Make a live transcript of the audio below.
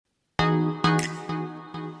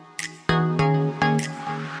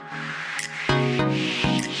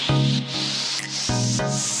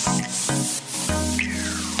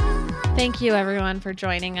Thank you, everyone, for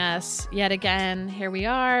joining us yet again. Here we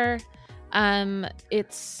are.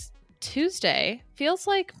 It's Tuesday. Feels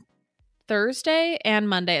like Thursday and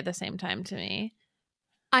Monday at the same time to me.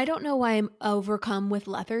 I don't know why I'm overcome with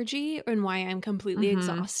lethargy and why I'm completely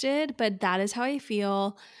exhausted, but that is how I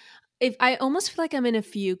feel. If I almost feel like I'm in a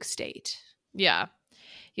fugue state. Yeah.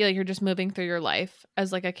 You're just moving through your life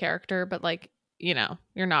as like a character, but like, you're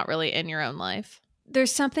not really in your own life.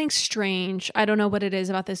 There's something strange. I don't know what it is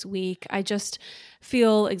about this week. I just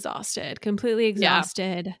feel exhausted, completely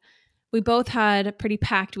exhausted. Yeah. We both had a pretty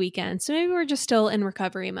packed weekend, so maybe we're just still in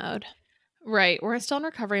recovery mode. Right. We're still in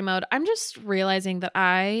recovery mode. I'm just realizing that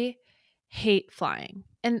I hate flying.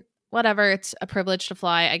 And whatever, it's a privilege to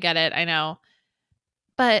fly. I get it. I know.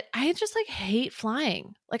 But I just like hate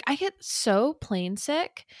flying. Like I get so plane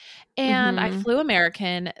sick. And I flew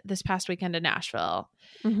American this past weekend to Nashville.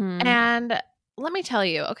 And let me tell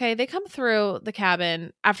you, okay, they come through the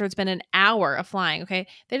cabin after it's been an hour of flying, okay?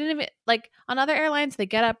 They didn't even, like on other airlines, they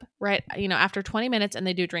get up right, after 20 minutes and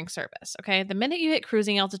they do drink service, okay? The minute you hit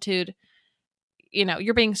cruising altitude,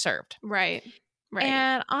 you're being served. Right.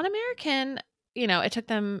 And on American, it took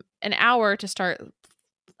them an hour to start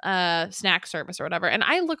snack service or whatever. And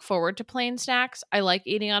I look forward to plane snacks. I like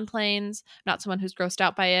eating on planes. I'm not someone who's grossed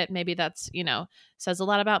out by it. Maybe that's, says a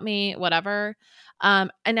lot about me, whatever.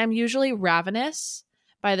 And I'm usually ravenous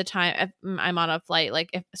by the time I'm on a flight,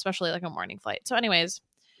 especially like a morning flight. So anyways,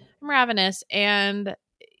 I'm ravenous. And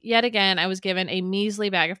yet again, I was given a measly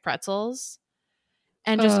bag of pretzels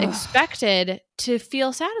and just expected to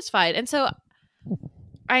feel satisfied. And so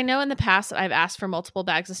I know in the past I've asked for multiple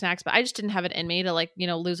bags of snacks, but I just didn't have it in me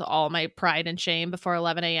to lose all my pride and shame before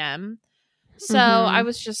 11 a.m. So I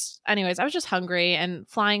was just hungry, and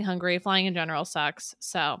flying in general sucks.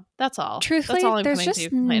 So that's all. Truthfully, that's all I'm there's coming just to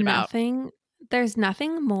complain about. There's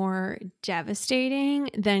nothing more devastating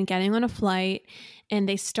than getting on a flight and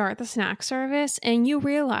they start the snack service and you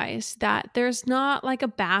realize that there's not like a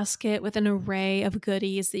basket with an array of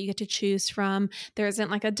goodies that you get to choose from. There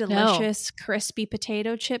isn't like a delicious crispy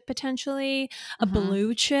potato chip, potentially a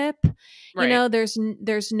blue chip. Right.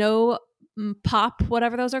 There's no pop,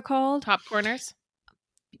 whatever those are called. Popcorners?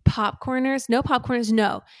 Popcorners? No popcorners.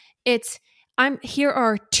 No. Here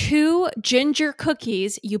are 2 ginger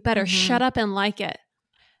cookies. You better shut up and like it.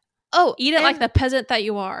 Oh, eat it like the peasant that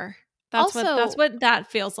you are. That's what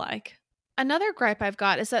that feels like. Another gripe I've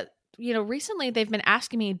got is that, recently they've been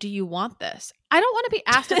asking me, do you want this? I don't want to be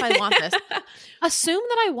asked if I want this. Assume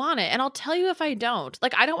that I want it, and I'll tell you if I don't.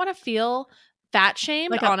 Like, I don't want to feel fat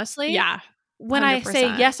shamed, honestly. Yeah. When 100%. I say,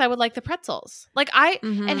 yes, I would like the pretzels.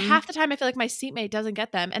 And half the time I feel like my seatmate doesn't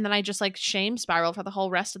get them. And then I just shame spiral for the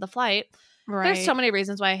whole rest of the flight. Right. There's so many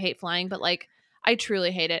reasons why I hate flying, but I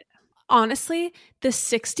truly hate it. Honestly, the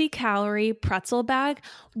 60-calorie pretzel bag,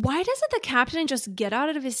 why doesn't the captain just get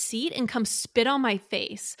out of his seat and come spit on my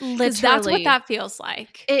face? Because that's what that feels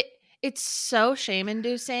like. It's so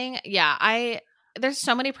shame-inducing. Yeah, there's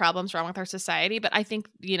so many problems wrong with our society, but I think,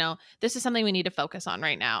 this is something we need to focus on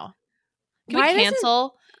right now. Can we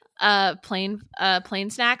cancel plain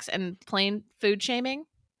snacks and plain food shaming?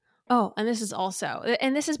 Oh, and this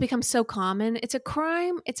has become so common. It's a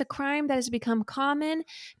crime. It's a crime that has become common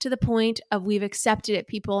to the point of we've accepted it,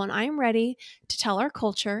 people. And I'm ready to tell our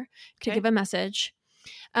culture, to give a message.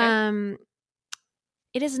 Okay.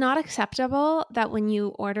 It is not acceptable that when you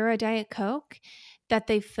order a Diet Coke, that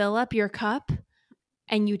they fill up your cup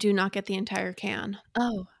and you do not get the entire can.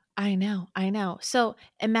 Oh, I know. So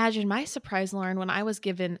imagine my surprise, Lauren, when I was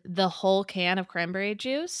given the whole can of cranberry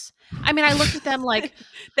juice. I mean, I looked at them like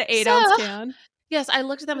the 8-ounce can. Yes, I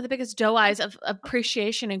looked at them with the biggest doe eyes of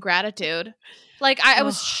appreciation and gratitude. I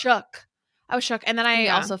was shook. And then I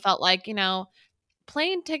also felt like,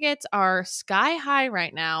 plane tickets are sky high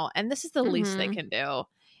right now. And this is the least they can do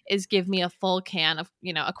is give me a full can of,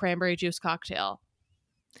 a cranberry juice cocktail.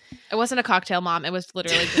 It wasn't a cocktail, Mom. It was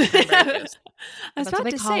literally just cranberry juice. I was about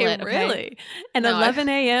to say, really? An 11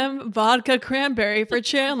 a.m. vodka cranberry for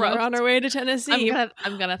Chandler on our way to Tennessee.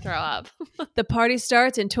 I'm gonna throw up. The party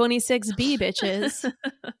starts in 26B, bitches.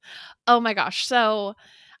 Oh my gosh. So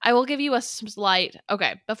I will give you a slight...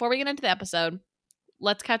 Okay, before we get into the episode,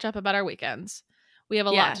 let's catch up about our weekends. We have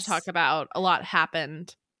a lot to talk about. A lot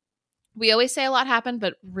happened. We always say a lot happened,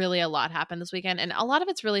 but really a lot happened this weekend. And a lot of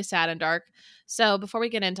it's really sad and dark. So before we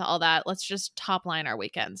get into all that, let's just top line our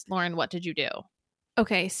weekends. Lauren, what did you do?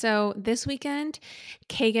 Okay, so this weekend,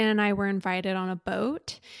 Kagan and I were invited on a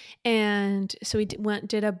boat. And so we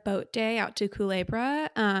did a boat day out to Culebra.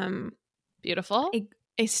 Beautiful.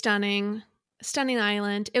 A stunning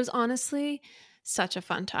island. It was honestly such a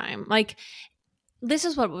fun time. this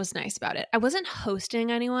is what was nice about it. I wasn't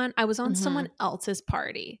hosting anyone. I was on someone Mhm. else's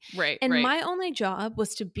party. Right, And right. my only job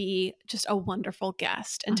was to be just a wonderful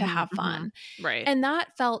guest and to Mhm, have mhm. fun. Right. And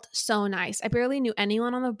that felt so nice. I barely knew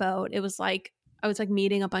anyone on the boat. It was like I was like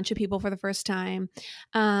meeting a bunch of people for the first time.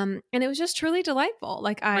 And it was just truly delightful.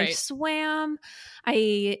 Like I Right. swam,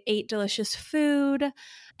 I ate delicious food,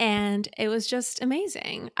 and it was just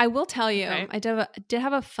amazing. I will tell you, Okay. I did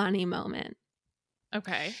have a funny moment.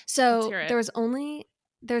 Okay. Let's So hear it. there's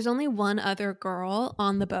only one other girl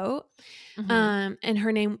on the boat, Mhm. and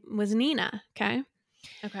her name was Nina. Okay.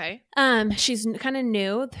 Okay. She's kind of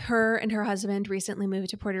new. Her and her husband recently moved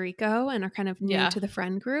to Puerto Rico and are kind of new Yeah. to the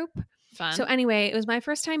friend group. So Fun. anyway, it was my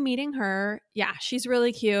first time meeting her. Yeah, she's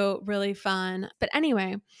really cute, really fun. But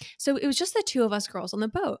anyway, so it was just the two of us girls on the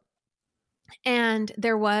boat. And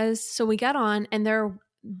so we got on, and there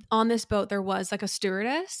on this boat there was like a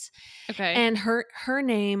stewardess, Okay. and her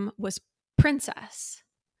name was Princess.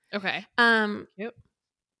 Okay. Um Yep.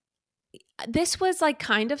 this was like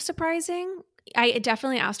kind of surprising. I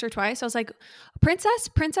definitely asked her twice. I was like, Princess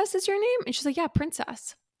is your name? And she's like, yeah,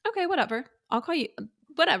 Princess. Okay, whatever. I'll call you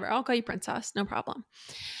Princess. No problem.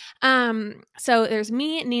 So there's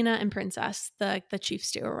me, Nina, and Princess, the chief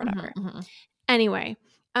stew or Mhm, whatever. mhm. Anyway,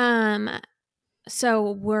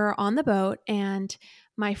 so we're on the boat, and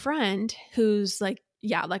my friend, who's like,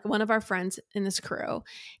 yeah, like one of our friends in this crew,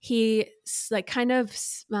 he like kind of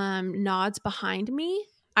nods behind me.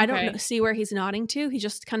 I don't know, Okay. see where he's nodding to. He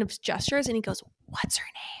just kind of gestures, and he goes, "What's her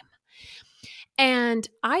name?" And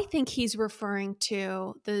I think he's referring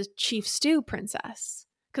to the chief stew princess,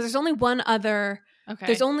 because there's only one other.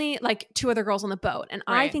 There's Okay. only like two other girls on the boat, and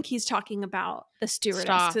I Right. think he's talking about the stewardess,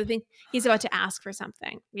 Stop. because I think he's about to ask for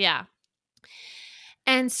something. Yeah.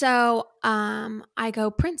 And so I go,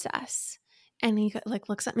 Princess. And he like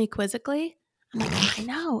looks at me quizzically. I'm like, I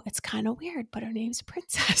know, it's kind of weird, but her name's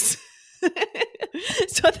Princess.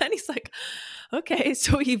 So then he's like, okay.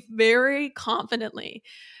 So he very confidently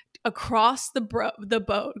across the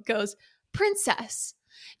boat goes, Princess,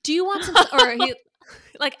 do you want some, or he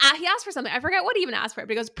he asked for something. I forget what he even asked for, but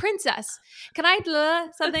he goes, Princess, can I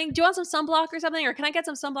something? Do you want some sunblock or something? Or can I get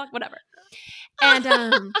some sunblock? Whatever.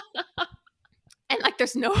 And like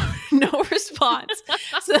there's no response.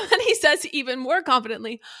 So then he says even more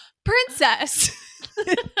confidently, Princess.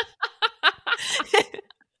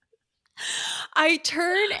 I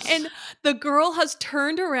turn, and the girl has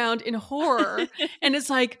turned around in horror and is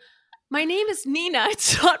like, my name is Nina,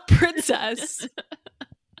 it's not Princess.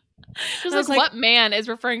 Just I was like, like, what man is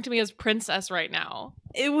referring to me as princess right now?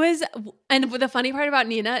 it was, and the funny part about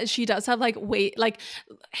Nina is she does have like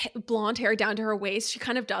blonde hair down to her waist. She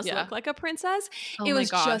kind of does Yeah. look like a princess. Oh It my was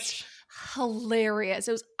just gosh. hilarious.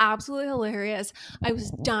 It was absolutely hilarious. I was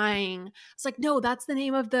dying. It's like, no, that's the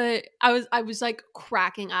name of the. I was like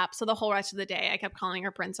cracking up. So the whole rest of the day, I kept calling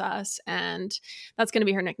her Princess, and that's going to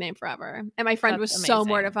be her nickname forever. And my friend That's was so amazing.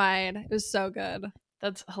 mortified. It was so good.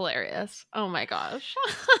 That's hilarious. Oh my gosh.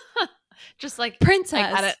 Just like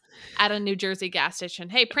Princess. at a New Jersey gas station.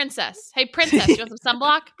 Hey, princess. Hey, princess. You want some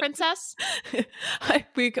sunblock, princess?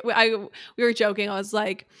 we were joking. I was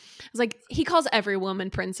like, he calls every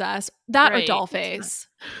woman princess. That or doll face.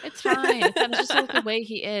 It's fine. That's just like the way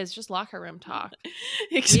he is. Just locker room talk.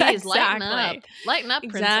 Exactly. Please lighten up. Lighten up,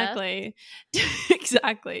 princess. Exactly.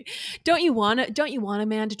 Exactly. Don't you want a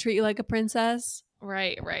man to treat you like a princess?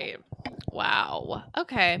 Right. Wow.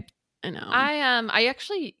 Okay. I know. I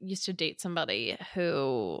actually used to date somebody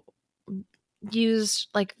who used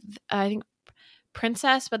like I think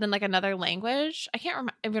princess, but then like another language. I can't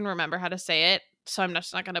even remember how to say it, so I'm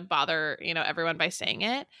just not going to bother everyone by saying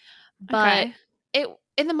it. But Okay. it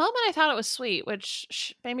in the moment I thought it was sweet,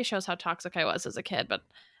 which maybe shows how toxic I was as a kid.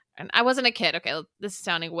 And I wasn't a kid. Okay, this is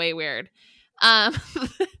sounding way weird. When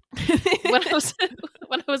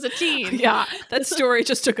I was a teen. Yeah, that story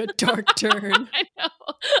just took a dark turn. I know.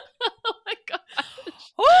 Oh my gosh.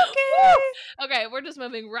 Okay, we're just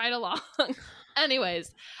moving right along.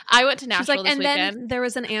 Anyways, I went to Nashville this weekend. Then there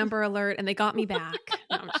was an Amber Alert, and they got me back.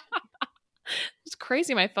 No, it's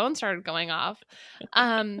crazy. My phone started going off.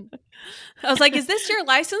 I was like, "Is this your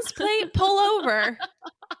license plate? Pull over."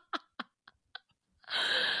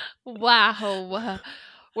 Wow.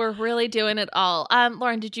 We're really doing it all.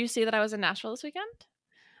 Lauren, did you see that I was in Nashville this weekend?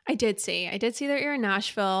 I did see that you're in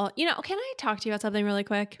Nashville. Can I talk to you about something really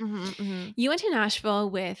quick? Mm-hmm, mm-hmm. You went to Nashville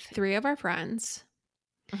with 3 of our friends.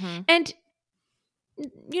 Mm-hmm. And,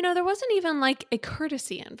 there wasn't even like a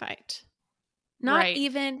courtesy invite. Not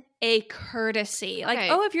even a courtesy. Okay.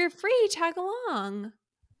 Like, oh, if you're free, tag along.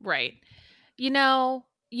 Right. You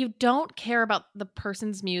don't care about the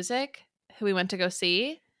person's music who we went to go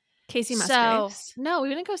see. Casey Musgraves. So, no, we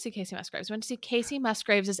didn't go see Casey Musgraves. We went to see Casey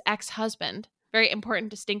Musgraves' ex-husband. Very important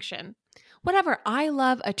distinction. Whatever. I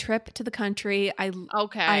love a trip to the country.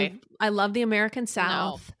 Okay. I love the American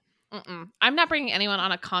South. No. I'm not bringing anyone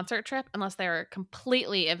on a concert trip unless they're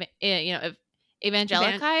completely,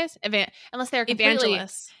 evangelicized. Unless they're completely,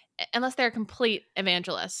 Evangelists. unless they're complete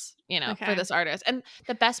evangelists, Okay. for this artist. And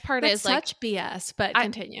the best part That's is like, such BS, but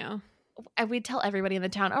continue. we'd tell everybody in the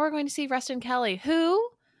town, oh, we're going to see Rustin Kelly. Who?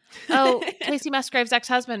 Oh, Casey Musgraves'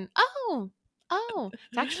 ex-husband. Oh,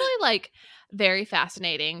 it's actually like very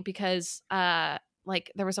fascinating because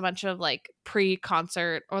like there was a bunch of like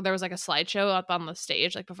pre-concert, or there was like a slideshow up on the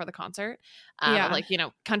stage like before the concert, like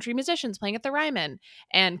country musicians playing at the Ryman,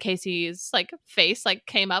 and Casey's like face like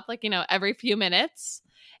came up like every few minutes,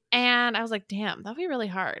 and I was like, damn, that'd be really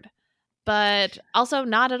hard, but also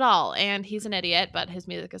not at all. And he's an idiot, but his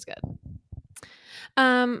music is good.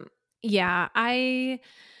 Yeah,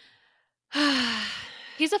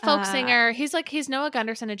 He's a folk singer. He's Noah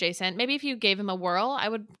Gunderson adjacent. Maybe if you gave him a whirl, I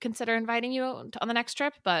would consider inviting you on the next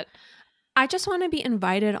trip, but I just want to be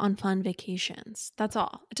invited on fun vacations. That's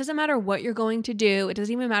all. It doesn't matter what you're going to do. It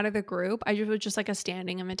doesn't even matter the group. I would just like a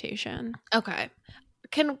standing invitation. Okay.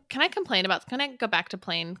 Can I go back to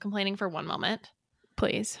complaining for one moment?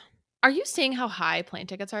 Please. Are you seeing how high plane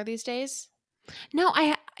tickets are these days? No,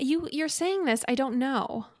 you're saying this. I don't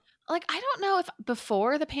know. Like, I don't know if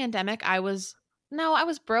before the pandemic I was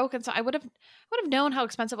broke, and so I would have known how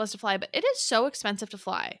expensive it was to fly, but it is so expensive to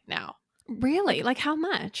fly now. Really? Like how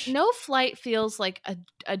much? No flight feels like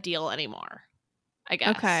a deal anymore, I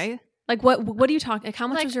guess. Okay. Like what are you talking? Like how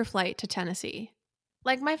much was your flight to Tennessee?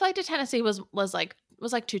 Like my flight to Tennessee was like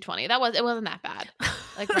 $220. It wasn't that bad.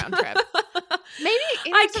 Like round trip.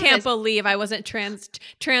 Maybe I can't believe I wasn't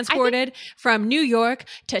transported from New York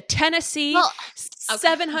to Tennessee,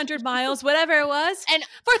 700 miles, whatever it was, and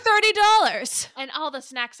for $30 and all the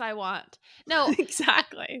snacks I want. No,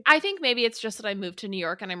 exactly. I think maybe it's just that I moved to New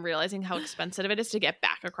York and I'm realizing how expensive it is to get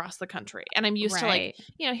back across the country, and I'm used to like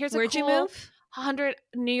here's Where'd a cool you move? 100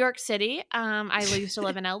 New York City. I used to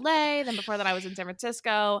live in LA. Then before that, I was in San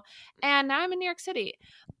Francisco, and now I'm in New York City.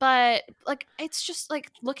 But like, it's just like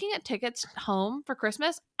looking at tickets home for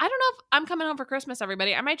Christmas. I don't know if I'm coming home for Christmas,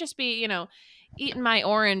 everybody. I might just be, eating my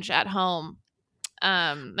orange at home,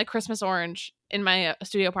 like Christmas orange in my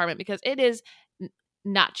studio apartment, because it is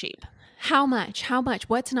not cheap. How much?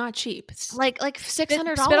 What's not cheap? Like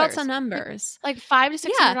 $600. Spit out some numbers. Like $500 to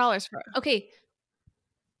 $600 for. Okay.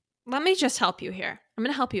 Let me just help you here. I'm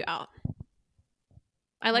going to help you out.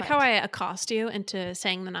 I like how I accost you into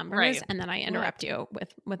saying the numbers, and then I interrupt you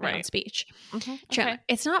with my own speech. Mm-hmm. Okay.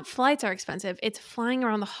 It's not flights are expensive. It's flying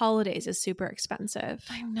around the holidays is super expensive.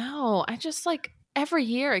 I know. I just like every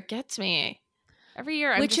year it gets me. Every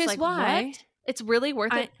year, which is why what? It's really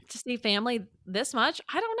worth it to see family this much.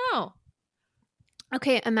 I don't know.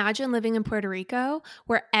 Okay, imagine living in Puerto Rico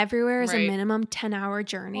where everywhere is a minimum 10-hour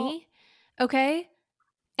journey. Okay.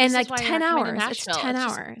 And like 10 hours. It's 10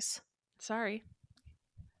 hours. Sorry.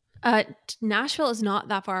 Nashville is not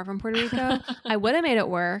that far from Puerto Rico. I would have made it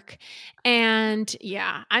work. And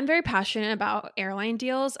yeah, I'm very passionate about airline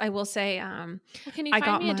deals. I will say, can you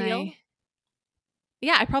find me a deal?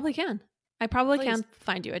 Yeah, I probably can. I probably can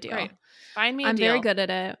find you a deal. Right. Find me a deal. I'm very good at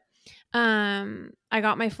it. I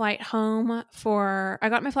got my flight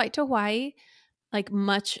to Hawaii like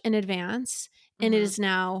much in advance, and it is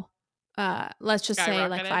now let's just say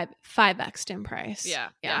like 5x in price. Yeah.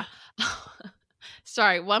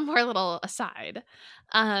 Sorry, one more little aside.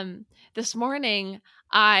 This morning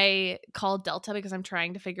I called Delta because I'm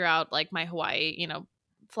trying to figure out like my Hawaii,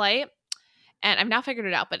 flight, and I've now figured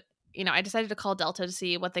it out, but I decided to call Delta to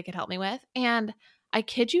see what they could help me with. And I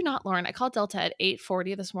kid you not, Lauren, I called Delta at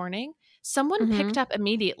 8:40 this morning. Someone picked up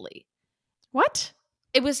immediately. What?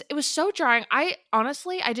 It was so jarring. I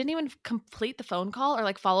didn't even complete the phone call or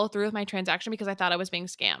like follow through with my transaction because I thought I was being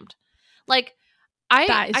scammed. Like,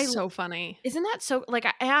 that is so funny. Isn't that so? Like,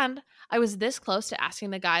 and I was this close to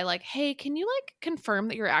asking the guy, like, "Hey, can you like confirm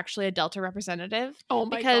that you're actually a Delta representative?" Oh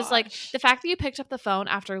my Because gosh. like the fact that you picked up the phone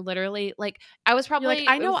after literally like I was probably like,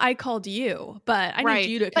 I know I called you, but I need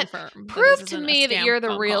you to confirm. Prove to me that you're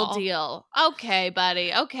the real deal. Okay,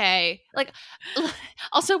 buddy. Okay. Like,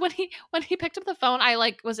 also when he picked up the phone, I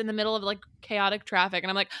like was in the middle of like chaotic traffic, and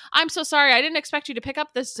I'm like, "I'm so sorry. I didn't expect you to pick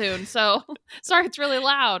up this soon. So sorry, it's really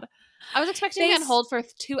loud." I was expecting to be on hold for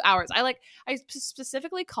 2 hours. I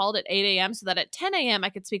specifically called at 8 a.m. so that at 10 a.m. I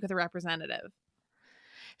could speak with a representative.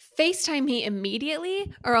 FaceTime me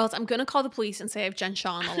immediately, or else I'm going to call the police and say I have Jen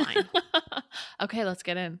Shaw on the line. Okay, let's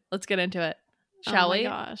get into it. Shall we? Oh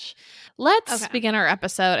my gosh. Let's begin our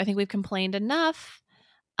episode. I think we've complained enough.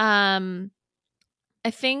 I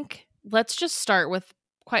think let's just start with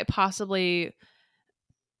quite possibly,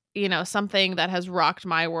 something that has rocked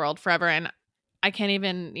my world forever. And I can't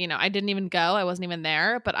even, I didn't even go. I wasn't even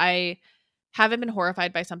there, but I haven't been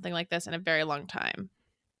horrified by something like this in a very long time.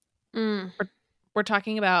 We're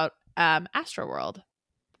talking about Astroworld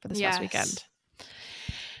for this past weekend.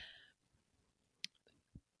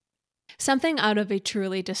 Something out of a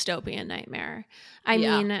truly dystopian nightmare. I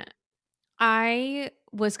mean, I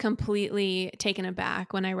was completely taken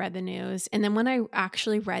aback when I read the news. And then when I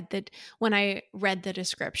actually read the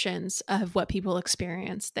descriptions of what people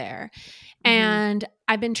experienced there. And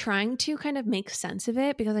I've been trying to kind of make sense of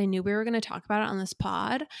it because I knew we were going to talk about it on this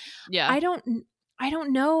pod. Yeah. I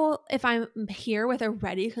don't know if I'm here with a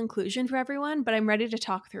ready conclusion for everyone, but I'm ready to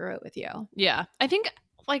talk through it with you. Yeah. I think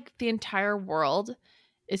like the entire world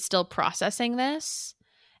is still processing this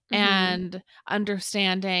and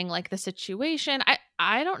understanding like the situation.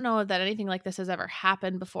 I don't know that anything like this has ever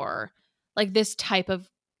happened before, like this type of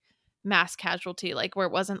mass casualty, like where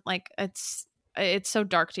it wasn't like it's so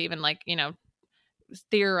dark to even like,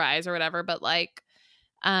 theorize or whatever, but like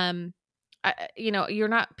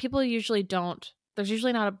people usually don't, there's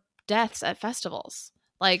usually not deaths at festivals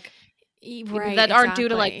like that aren't due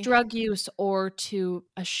to like drug use or to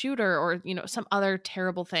a shooter or some other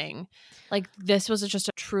terrible thing. Like this was just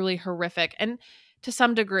a truly horrific and to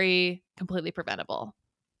some degree completely preventable.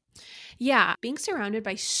 Yeah, being surrounded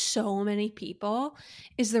by so many people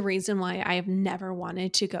is the reason why I have never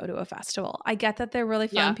wanted to go to a festival. I get that they're really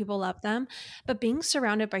fun, people love them, but being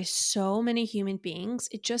surrounded by so many human beings,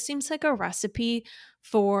 it just seems like a recipe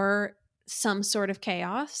for some sort of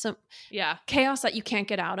chaos. Chaos that you can't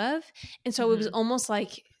get out of. And so it was almost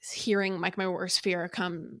like hearing like my worst fear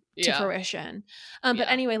come to fruition. But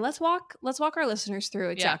anyway, let's walk our listeners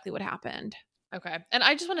through exactly what happened. Okay. And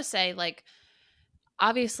I just want to say, like,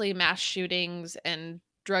 obviously mass shootings and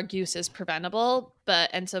drug use is preventable,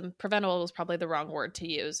 and some preventable was probably the wrong word to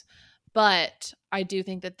use. But I do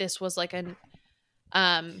think that this was like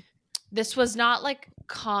this was not like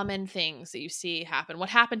common things that you see happen. What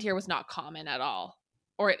happened here was not common at all,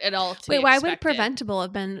 or at all. Wait, why would preventable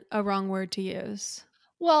have been a wrong word to use?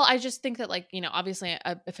 Well, I just think that, like, obviously,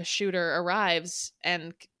 if a shooter arrives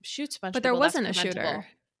and shoots a bunch of people, but there wasn't a shooter.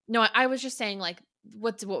 No, I was just saying, like,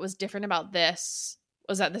 what was different about this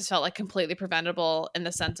was that this felt like completely preventable in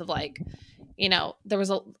the sense of like, there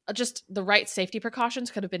was just the right safety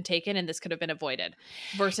precautions could have been taken and this could have been avoided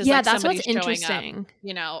versus like that's somebody what's showing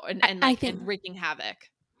interesting. Up, and I think wreaking havoc.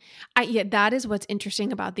 That is what's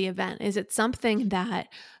interesting about the event is it's something that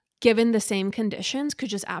given the same conditions could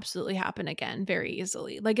just absolutely happen again very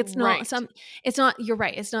easily. Like it's not you're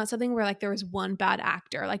right. It's not something where like there was one bad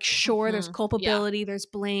actor. Like sure, there's culpability, there's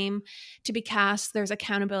blame to be cast, there's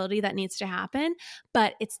accountability that needs to happen.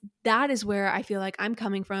 But that is where I feel like I'm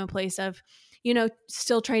coming from a place of,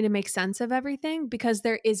 still trying to make sense of everything because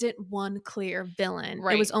there isn't one clear villain.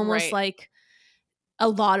 Right, it was almost like a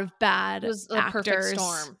lot of bad actors. Perfect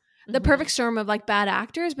storm. The perfect storm of like bad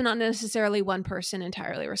actors, but not necessarily one person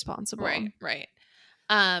entirely responsible. Right.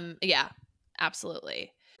 Yeah,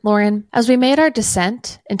 absolutely. Lauren, as we made our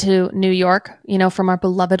descent into New York, from our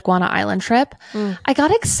beloved Guana Island trip, I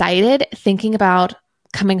got excited thinking about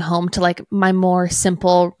coming home to like my more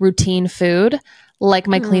simple routine food, like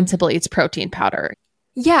my Clean Simple Eats protein powder.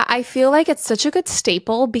 Yeah, I feel like it's such a good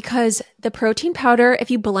staple because the protein powder,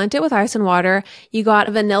 if you blend it with ice and water, you got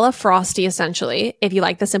vanilla frosty essentially, if you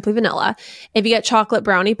like the Simply Vanilla. If you get chocolate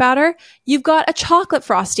brownie batter, you've got a chocolate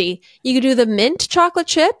frosty. You could do the mint chocolate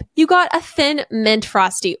chip, you got a thin mint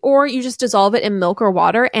frosty, or you just dissolve it in milk or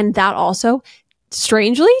water, and that also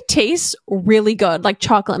strangely tastes really good, like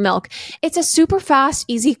chocolate milk. It's a super fast,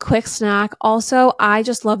 easy, quick snack. Also, I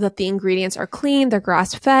just love that the ingredients are clean, they're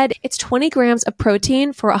grass-fed. It's 20 grams of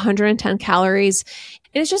protein for 110 calories.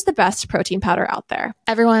 It is just the best protein powder out there.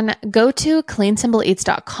 Everyone, go to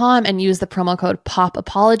cleansimpleeats.com and use the promo code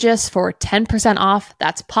POPAPOLOGIST for 10% off.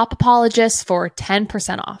 That's POPAPOLOGIST for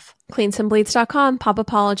 10% off. Cleansimpleeats.com,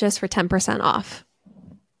 POPAPOLOGIST for 10% off.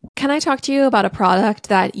 Can I talk to you about a product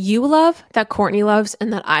that you love, that Courtney loves,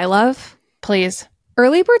 and that I love? Please.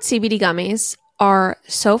 Early Bird CBD gummies are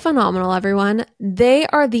so phenomenal, everyone. They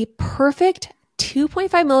are the perfect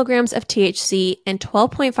 2.5 milligrams of THC and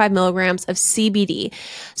 12.5 milligrams of CBD.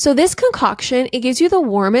 So this concoction, it gives you the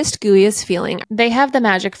warmest, gooeyest feeling. They have the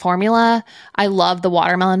magic formula. I love the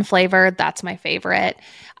watermelon flavor. That's my favorite.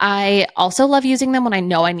 I also love using them when I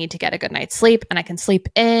know I need to get a good night's sleep and I can sleep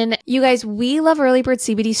in. You guys, we love Early Bird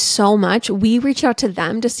CBD so much. We reached out to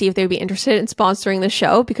them to see if they would be interested in sponsoring the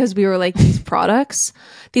show because we were like, these products,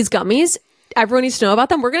 these gummies, everyone needs to know about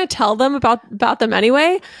them. We're going to tell them about them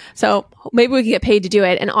anyway. So maybe we can get paid to do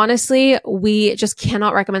it. And honestly, we just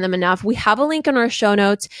cannot recommend them enough. We have a link in our show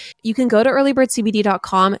notes. You can go to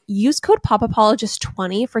earlybirdcbd.com, use code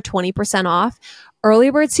POPApologist20 for 20% off.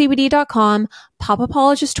 Earlybirdcbd.com,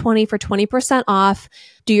 POPApologist20 for 20% off.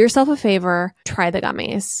 Do yourself a favor, try the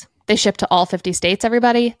gummies. They ship to all 50 states,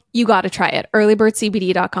 everybody. You got to try it.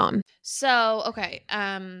 Earlybirdcbd.com. So, okay.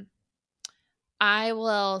 I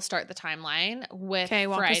will start the timeline with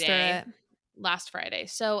Friday, last Friday.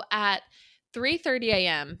 So at 3:30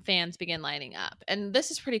 a.m., fans begin lining up. And this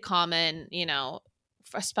is pretty common, you know,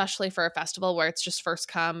 especially for a festival where it's just first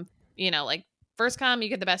come, you know, like first come, you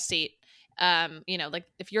get the best seat. You know, like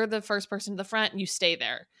if you're the first person to the front, you stay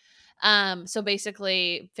there. So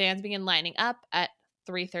basically fans begin lining up at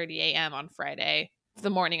 3:30 a.m. on Friday, the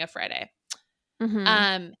morning of Friday.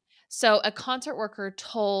 Mm-hmm. So a concert worker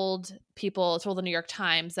told the New York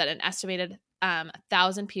Times that an estimated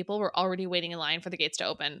 1,000 people were already waiting in line for the gates to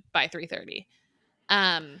open by 3:30,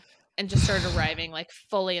 and just started arriving like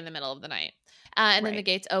fully in the middle of the night. And then the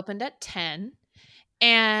gates opened at 10.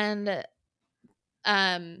 And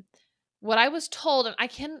what I was told, and I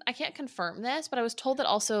can't confirm this, but I was told that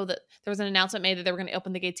also that there was an announcement made that they were going to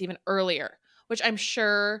open the gates even earlier, which I'm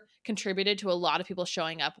sure contributed to a lot of people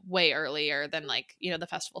showing up way earlier than, like, you know, the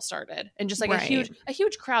festival started, and just like a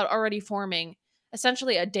huge crowd already forming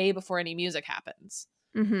essentially a day before any music happens.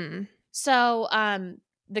 Mm-hmm. So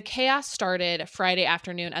the chaos started Friday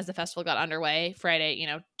afternoon as the festival got underway, Friday, you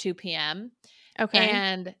know, 2 p.m. Okay.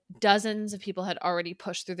 And dozens of people had already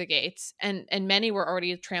pushed through the gates, and many were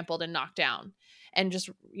already trampled and knocked down, and just,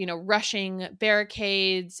 you know, rushing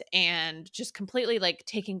barricades and just completely like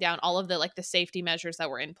taking down all of the like the safety measures that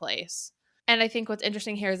were in place. And I think what's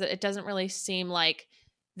interesting here is that it doesn't really seem like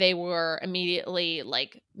they were immediately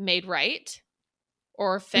like made right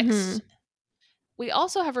or fixed. Mm-hmm. We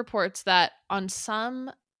also have reports that at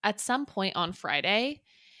some point on Friday,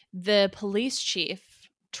 the police chief,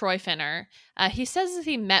 Troy Finner, he says that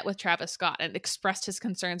he met with Travis Scott and expressed his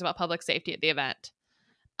concerns about public safety at the event.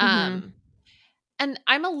 Mm-hmm. And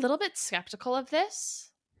I'm a little bit skeptical of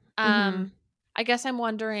this. Mm-hmm. I guess I'm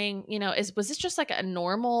wondering, you know, was this just like a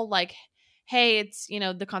normal, like, hey, it's, you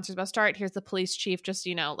know, the concert's about to start, here's the police chief, just,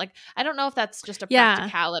 you know, like, I don't know if that's just a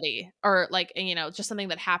practicality or like, you know, just something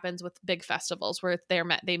that happens with big festivals where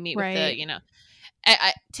they meet with the, you know,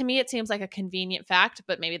 to me, it seems like a convenient fact,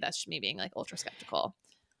 but maybe that's just me being like ultra skeptical.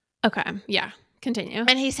 Okay. Yeah. Continue.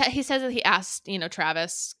 And he says that he asked, you know,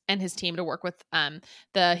 Travis and his team to work with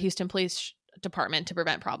the Houston Police Department to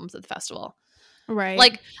prevent problems at the festival. Right.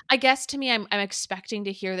 Like, I guess to me, I'm expecting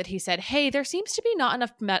to hear that he said, hey, there seems to be not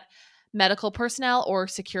enough medical personnel or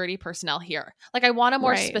security personnel here. Like, I want a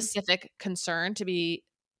more specific concern to be,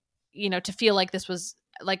 you know, to feel like this was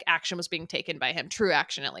like action was being taken by him, true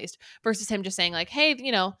action at least, versus him just saying like, hey,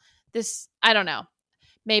 you know, this, I don't know.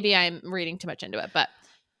 Maybe I'm reading too much into it, but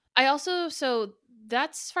I also, so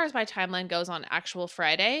that's as far as my timeline goes on actual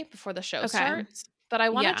Friday before the show starts. But I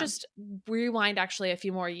want to just rewind actually a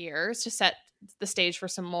few more years to set the stage for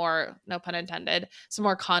some more, no pun intended, some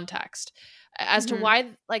more context as to why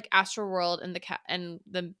like Astroworld and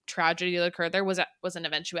the tragedy that occurred there was an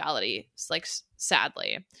eventuality, like,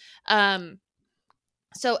 sadly.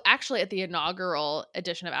 So actually at the inaugural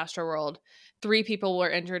edition of Astroworld, 3 people were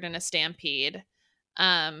injured in a stampede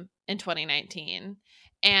in 2019.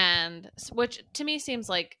 And which to me seems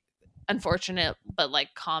like unfortunate, but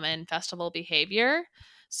like common festival behavior.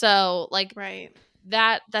 So like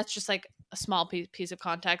that's just like a small piece of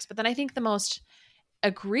context. But then I think the most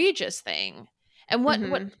egregious thing, and what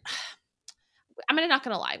I'm not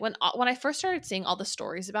gonna lie, when I first started seeing all the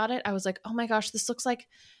stories about it, I was like, oh my gosh, this looks like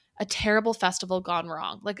a terrible festival gone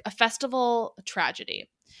wrong, like a festival tragedy.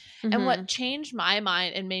 And what changed my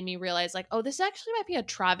mind and made me realize like, oh, this actually might be a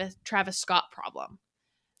Travis Scott problem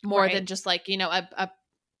more than just like, you know, a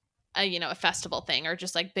you know, a festival thing or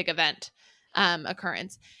just like big event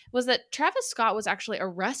occurrence, was that Travis Scott was actually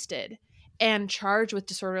arrested and charged with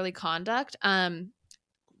disorderly conduct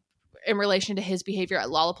in relation to his behavior at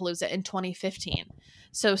Lollapalooza in 2015.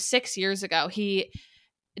 So 6 years ago, he,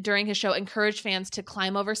 during his show, encouraged fans to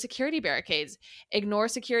climb over security barricades, ignore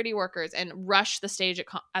security workers, and rush the stage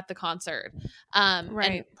at the concert.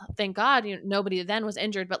 And thank God, you know, nobody then was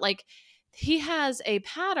injured. But like, he has a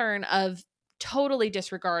pattern of totally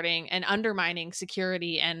disregarding and undermining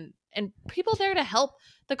security and people there to help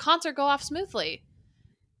the concert go off smoothly.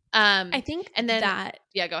 I think and then that,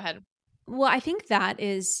 yeah, go ahead. Well, I think that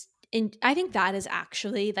is and I think that is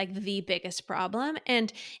actually like the biggest problem,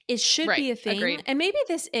 and it should be Right. a thing. Agreed. And maybe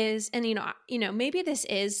this is, and maybe this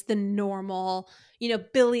is the normal,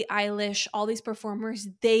 Billie Eilish, all these performers,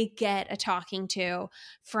 they get a talking to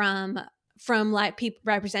from like people,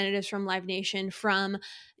 representatives from Live Nation, from,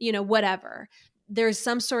 whatever. There's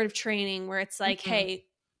some sort of training where it's like, Mhm. hey,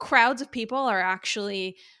 crowds of people are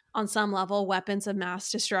actually on some level weapons of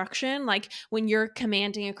mass destruction. Like when you're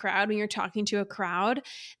commanding a crowd, when you're talking to a crowd,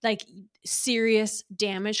 like serious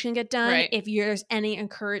damage can get done Right. if there's any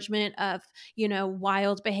encouragement of,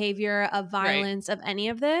 wild behavior, of violence, of any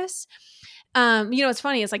of this. It's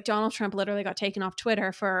funny, it's like Donald Trump literally got taken off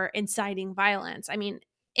Twitter for inciting violence. I mean,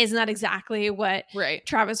 isn't that exactly what Right.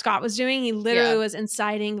 Travis Scott was doing? He literally Yeah. was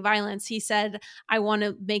inciting violence. He said, I want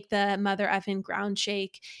to make the mother effing ground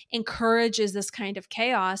shake, encourages this kind of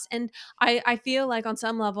chaos. And I feel like on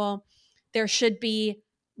some level, there should be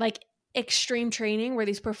like extreme training where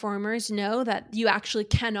these performers know that you actually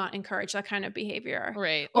cannot encourage that kind of behavior,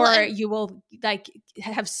 Right. or Well, you will like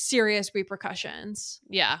have serious repercussions.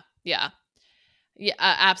 yeah. Yeah. Yeah.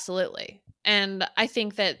 Absolutely. And I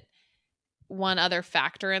think that one other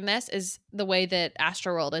factor in this is the way that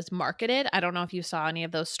Astroworld is marketed. I don't know if you saw any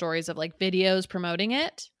of those stories of like videos promoting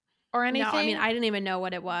it or anything. No, I mean, I didn't even know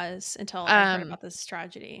what it was until I heard about this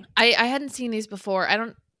tragedy. I hadn't seen these before.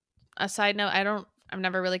 A side note, I've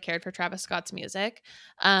never really cared for Travis Scott's music.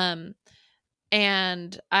 And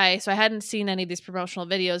I hadn't seen any of these promotional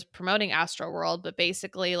videos promoting Astroworld, but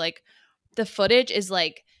basically like the footage is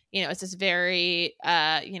like, it's this very,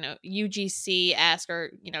 UGC-esque,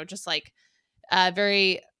 or, just like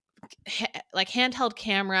very like handheld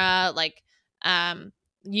camera, like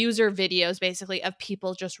user videos basically of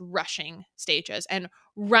people just rushing stages and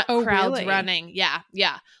crowds really? running. Yeah.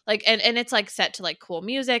 Like, and it's like set to like cool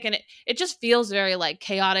music, and it just feels very like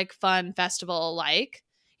chaotic, fun festival. Like,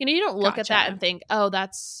 you don't look at that and think, oh,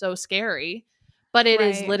 that's so scary. But it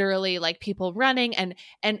is literally like people running and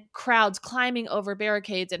crowds climbing over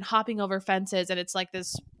barricades and hopping over fences. And it's like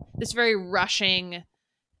this very rushing,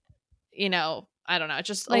 I don't know. It's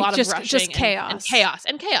just like a lot of rushing, just chaos,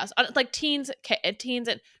 and chaos. Like teens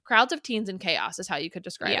and crowds of teens and chaos is how you could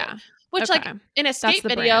describe it. Which, like in a skate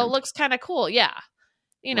video, looks kind of cool. Yeah,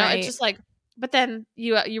 it's just like. But then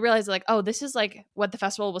you realize like, oh, this is like what the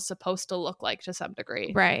festival was supposed to look like to some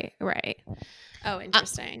degree. Right. Oh,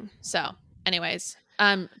 interesting. So, anyways,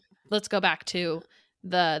 let's go back to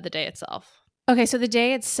the day itself. Okay, so the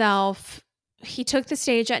day itself, he took the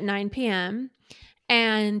stage at 9 p.m.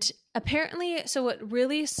 and apparently, so what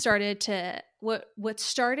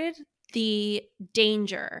started the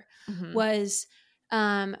danger was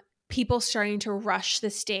people starting to rush the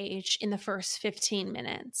stage in the first 15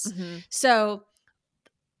 minutes. So,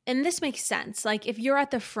 and this makes sense. Like if you're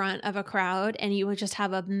at the front of a crowd and you would just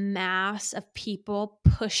have a mass of people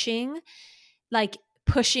pushing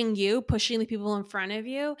the people in front of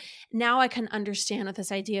you. Now I can understand what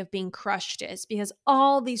this idea of being crushed is, because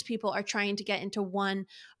all these people are trying to get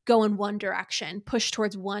go in one direction, push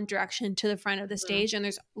towards one direction to the front of the stage. And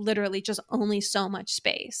there's literally just only so much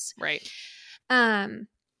space. Right.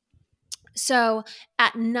 So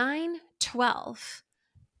at 9:12,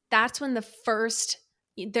 that's when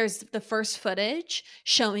there's the first footage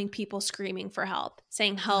showing people screaming for help,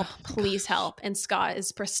 saying, help, please help. And Scott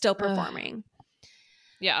is still performing.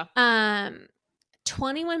 Yeah.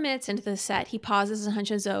 21 minutes into the set, he pauses and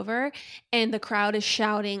hunches over, and the crowd is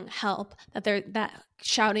shouting help,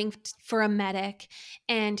 shouting for a medic.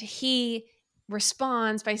 And he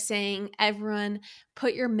responds by saying, everyone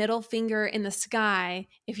put your middle finger in the sky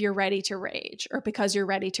if you're ready to rage, or because you're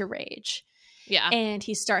ready to rage. Yeah. And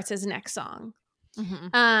he starts his next song.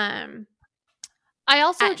 I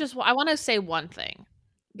also I want to say one thing,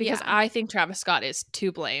 because I think Travis Scott is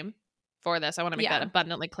to blame for this. I want to make that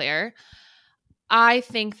abundantly clear. I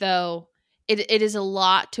think, though, it is a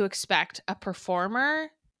lot to expect a performer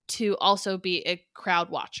to also be a crowd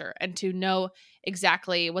watcher and to know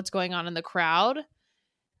exactly what's going on in the crowd.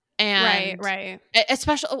 And right.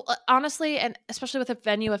 Especially, honestly, and especially with a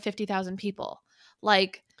venue of 50,000 people.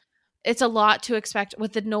 Like, it's a lot to expect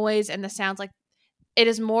with the noise and the sounds. Like, it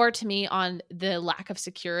is more to me on the lack of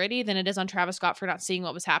security than it is on Travis Scott for not seeing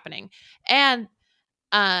what was happening. And,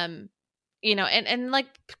 and like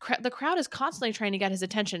the crowd is constantly trying to get his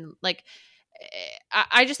attention. Like,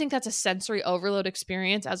 I just think that's a sensory overload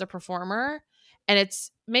experience as a performer. And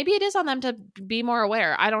maybe it is on them to be more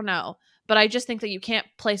aware. I don't know. But I just think that you can't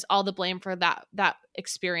place all the blame for that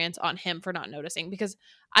experience on him for not noticing, because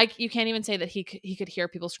you can't even say that he could hear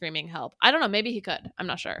people screaming help. I don't know. Maybe he could. I'm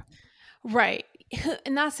not sure. Right.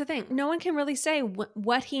 And that's the thing. No one can really say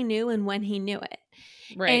what he knew and when he knew it.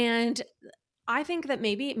 Right. And I think that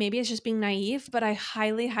maybe it's just being naive, but I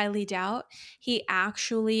highly, highly doubt he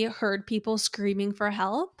actually heard people screaming for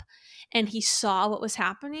help and he saw what was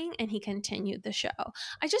happening and he continued the show.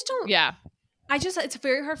 I just don't. Yeah. It's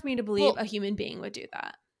very hard for me to believe a human being would do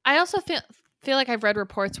that. I also feel like I've read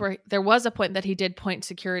reports where there was a point that he did point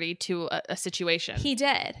security to a situation. He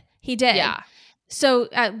did. Yeah. So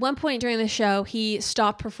at one point during the show, he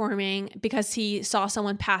stopped performing because he saw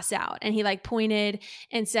someone pass out, and he like pointed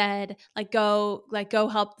and said, go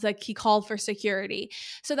help. Like he called for security.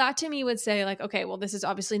 So that to me would say like, okay, well, this is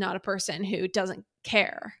obviously not a person who doesn't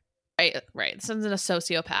care. Right. This isn't a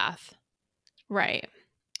sociopath. Right.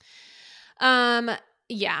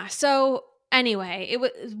 Yeah. So anyway, it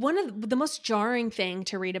was one of the most jarring thing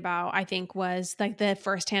to read about, I think, was like the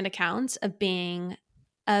firsthand accounts of being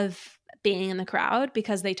in the crowd,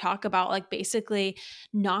 because they talk about like basically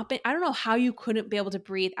I don't know how you couldn't be able to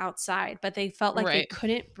breathe outside, but they felt like they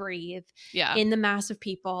couldn't breathe in the mass of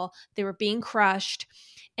people. They were being crushed.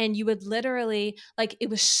 And you would literally, like, it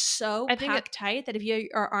was so packed tight that if your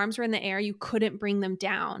arms were in the air, you couldn't bring them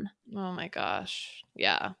down. Oh my gosh.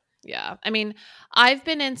 Yeah. Yeah. I mean, I've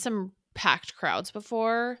been in some packed crowds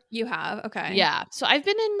before. You have? Okay. Yeah. So I've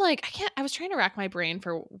been in like, I was trying to rack my brain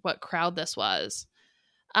for what crowd this was.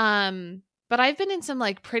 But I've been in some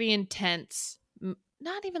like pretty intense,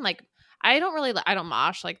 not even like, I don't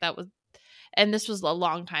mosh like that was, and this was a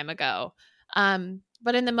long time ago.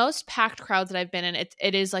 But in the most packed crowds that I've been in,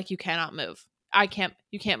 it is like you cannot move.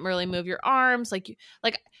 You can't really move your arms. Like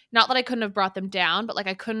not that I couldn't have brought them down, but like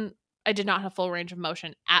I did not have full range of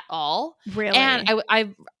motion at all. Really? And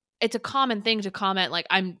it's a common thing to comment like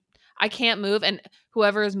I can't move, and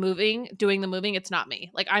whoever is doing the moving, it's not me.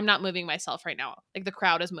 Like I'm not moving myself right now. Like the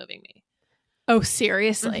crowd is moving me. Oh,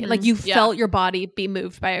 seriously? Mm-hmm. Like you felt your body be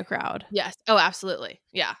moved by a crowd? Yes. Oh, absolutely.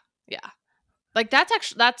 Yeah. Yeah. Like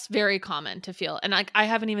that's very common to feel. And like I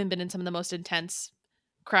haven't even been in some of the most intense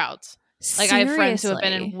crowds. Like seriously? I have friends who have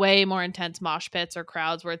been in way more intense mosh pits or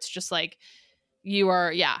crowds where it's just like you are,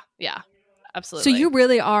 yeah, absolutely. So you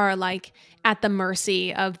really are like at the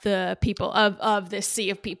mercy of the people of this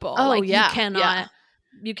sea of people. Oh, like yeah. You cannot.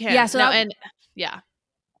 You can't. Yeah. So yeah.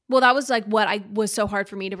 Well, that was like what I was so hard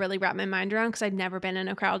for me to really wrap my mind around, because I'd never been in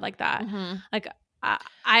a crowd like that. Mm-hmm. Like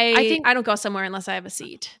I don't go somewhere unless I have a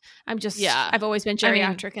seat. I've always been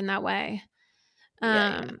geriatric in that way.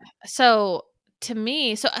 So to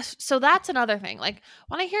me, so that's another thing. Like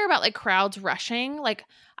when I hear about like crowds rushing, like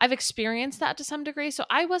I've experienced that to some degree. So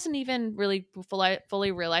I wasn't even really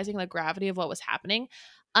fully realizing the gravity of what was happening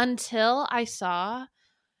until I saw,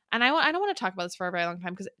 and I don't want to talk about this for a very long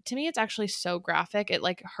time because to me it's actually so graphic. It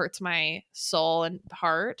like hurts my soul and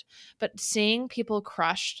heart. But seeing people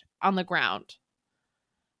crushed on the ground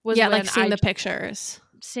was like seeing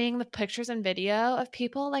the pictures and video of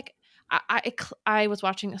people. Like I was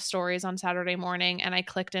watching stories on Saturday morning and I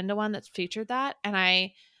clicked into one that featured that, and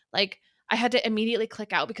I had to immediately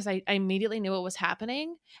click out because I immediately knew what was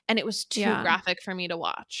happening, and it was too graphic for me to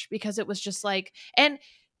watch because it was just like, and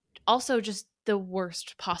also just the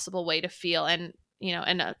worst possible way to feel, and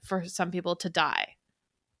for some people to die.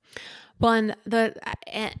 Well, and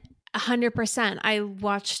 100%. I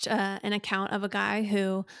watched an account of a guy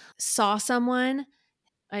who saw someone.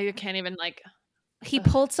 I can't even He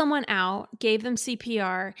pulled someone out, gave them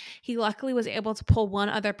CPR. He luckily was able to pull one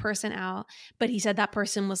other person out, but he said that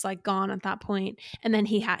person was like gone at that point. And then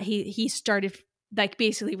he started like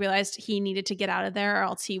basically realized he needed to get out of there, or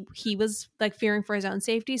else he was like fearing for his own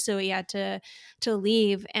safety. So he had to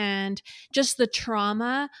leave. And just the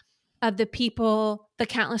trauma of the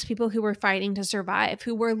countless people who were fighting to survive,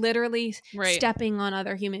 who were literally stepping on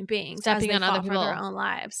other human beings, stepping on other people for their own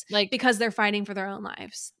lives, like because they're fighting for their own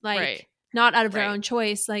lives, like not out of their own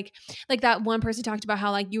choice. Like that one person talked about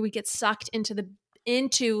how like you would get sucked into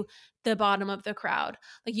the bottom of the crowd,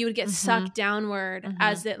 like you would get sucked downward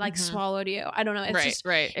as it like swallowed you. I don't know. It's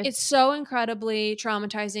it's so incredibly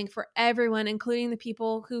traumatizing for everyone, including the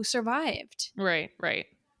people who survived. Right.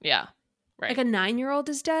 Yeah. Right. Like a 9-year-old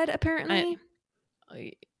is dead, apparently.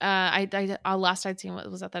 I last I'd seen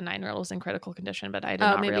was that the 9-year-old was in critical condition, but I did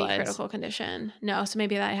not realize critical condition. No, so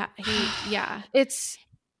maybe that yeah. It's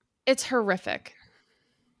horrific.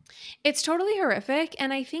 It's totally horrific,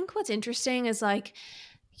 and I think what's interesting is like,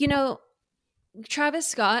 Travis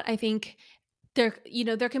Scott. I think there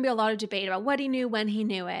can be a lot of debate about what he knew when he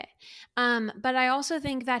knew it, but I also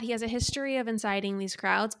think that he has a history of inciting these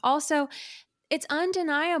crowds. Also, it's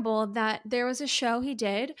undeniable that there was a show he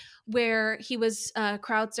did where he was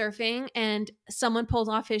crowd surfing and someone pulled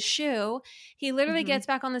off his shoe. He literally Mhm. gets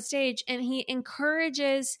back on the stage and he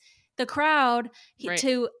encourages the crowd Right.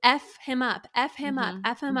 to F him up, F him up, Mhm.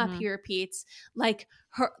 F him up, he repeats. Like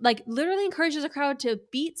literally encourages a crowd to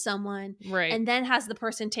beat someone Right. and then has the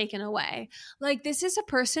person taken away. Like, this is a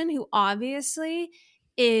person who obviously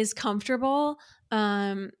is comfortable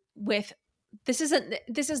with this is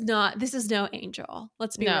no Angel.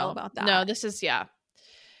 Let's be real No. about No, that. this is I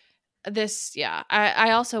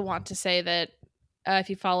also want to say that if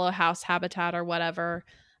you follow House Habitat or whatever,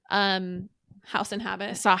 House and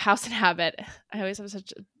Habit. saw House and Habit. I always have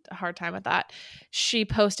such a hard time with that. She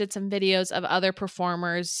posted some videos of other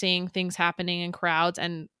performers seeing things happening in crowds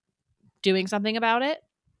and doing something about it.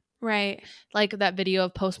 Right. Like that video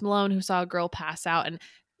of Post Malone who saw a girl pass out and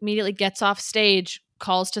immediately gets off stage,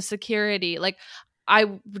 calls to security. Like,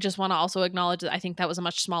 I just want to also acknowledge that I think that was a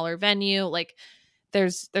much smaller venue. Like,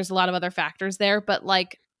 there's a lot of other factors there, but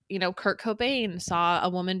like, you know, Kurt Cobain saw a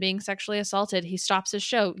woman being sexually assaulted. He stops his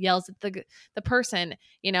show, yells at the person,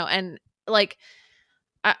 you know, and like,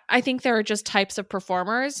 I think there are just types of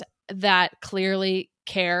performers that clearly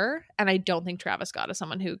care, and I don't think Travis Scott is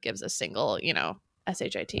someone who gives a single, you know,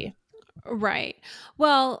 shit. Right.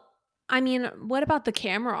 Well, I mean, what about the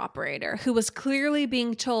camera operator who was clearly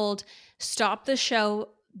being told, stop the show,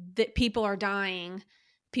 that people are dying,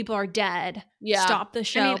 people are dead. Yeah. Stop the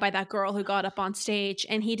show I mean, by that girl who got up on stage,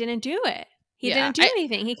 and he didn't do it. He yeah, didn't do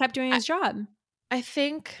anything. He kept doing his job.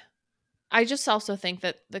 I just also think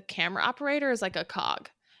that the camera operator is like a cog.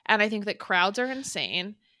 And I think that crowds are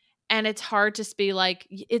insane. And it's hard to be like,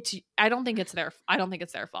 I don't think it's their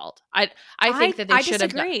fault. I think that they should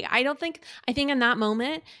have done. I think in that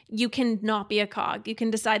moment, you can not be a cog. You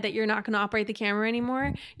can decide that you're not going to operate the camera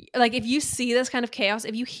anymore. Like, if you see this kind of chaos,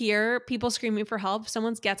 if you hear people screaming for help,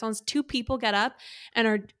 two people get up and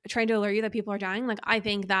are trying to alert you that people are dying. Like, I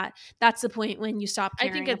think that's the point when you stop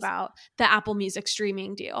caring about the Apple Music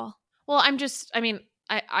streaming deal. Well,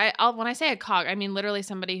 I'll when I say a cog, I mean literally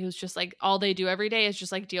somebody who's just like all they do every day is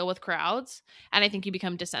just like deal with crowds, and I think you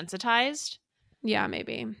become desensitized. Yeah,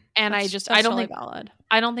 maybe. And I don't totally think valid.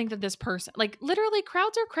 I don't think that this person, like, literally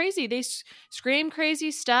crowds are crazy. They scream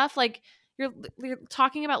crazy stuff. Like, you're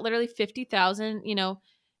talking about literally 50,000, you know,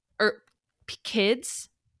 or kids.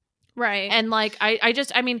 Right. And like,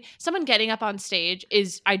 I mean, someone getting up on stage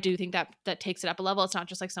I do think that takes it up a level. It's not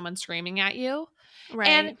just like someone screaming at you. Right.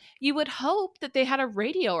 And you would hope that they had a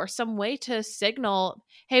radio or some way to signal,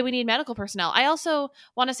 hey, we need medical personnel. I also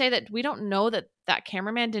want to say that we don't know that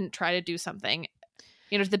cameraman didn't try to do something,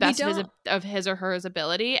 you know, to the best of his or her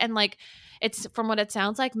ability. And like, it's from what it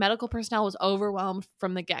sounds like, medical personnel was overwhelmed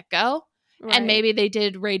from the get-go. Right. And maybe they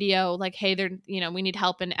did radio like, hey, we need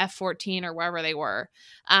help in F14 or wherever they were.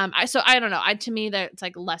 So I don't know. To me, that it's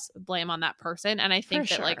like less blame on that person. And I think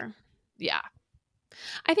that like, yeah.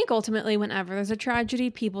 I think ultimately, whenever there's a tragedy,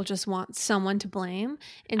 people just want someone to blame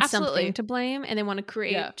and something to blame. And they want to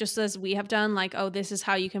create, just as we have done, like, oh, this is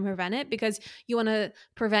how you can prevent it, because you want to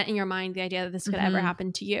prevent in your mind the idea that this could ever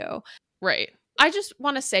happen to you. Right. I just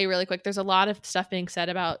want to say really quick, there's a lot of stuff being said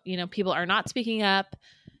about, you know, people are not speaking up.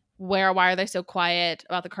 Why are they so quiet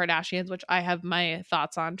about the Kardashians, which I have my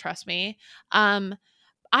thoughts on, trust me.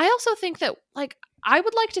 I also think that, like, I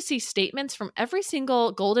would like to see statements from every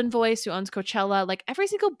single Golden Voice who owns Coachella. Like, every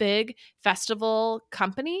single big festival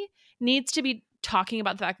company needs to be talking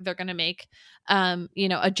about the fact that they're going to make, you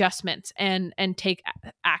know, adjustments and take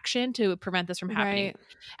action to prevent this from happening. Right.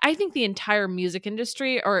 I think the entire music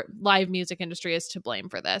industry or live music industry is to blame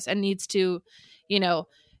for this and needs to, you know,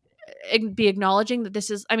 be acknowledging that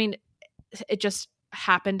this is, I mean, it just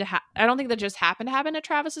happened to I don't think that just happened to happen at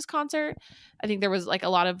Travis's concert. I think there was like a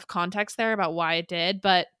lot of context there about why it did,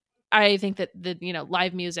 but I think that the, you know,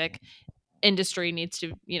 live music industry needs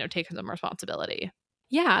to, you know, take some responsibility.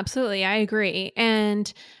 Yeah, absolutely. I agree.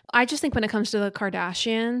 And I just think when it comes to the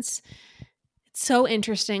Kardashians, it's so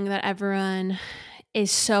interesting that everyone is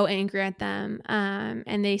so angry at them.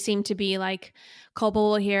 And they seem to be like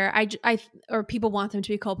culpable here. Or people want them to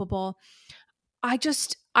be culpable.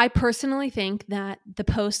 I personally think that the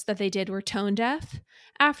posts that they did were tone deaf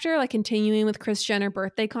after, like, continuing with Kris Jenner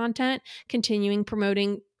birthday content, continuing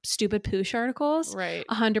promoting stupid poosh articles. Right.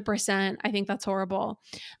 100%. I think that's horrible.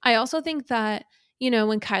 I also think that, you know,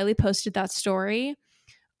 when Kylie posted that story,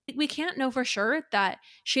 we can't know for sure that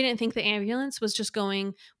she didn't think the ambulance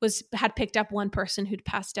had picked up one person who'd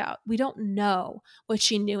passed out. We don't know what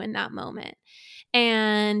she knew in that moment.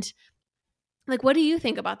 And like, what do you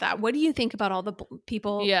think about that? What do you think about all the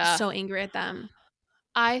people so angry at them?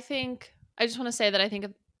 I just want to say that I think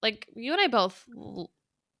like you and I both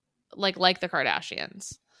like the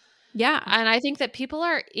Kardashians. Yeah. And I think that people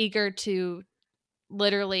are eager to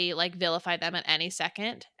literally like vilify them at any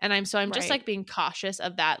second. And I'm just like being cautious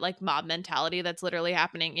of that like mob mentality that's literally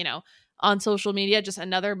happening, you know, on social media, just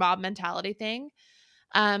another mob mentality thing.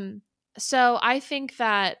 So I think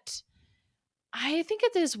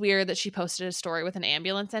it is weird that she posted a story with an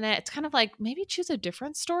ambulance in it. It's kind of like maybe choose a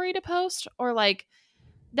different story to post, or like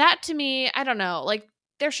that to me, I don't know, like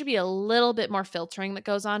there should be a little bit more filtering that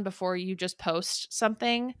goes on before you just post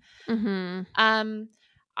something. Mm-hmm. And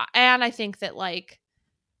I think that like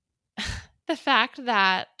the fact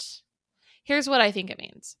that here's what I think it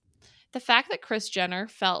means. The fact that Kris Jenner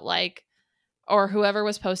felt like, or whoever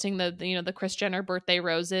was posting the you know, the Kris Jenner birthday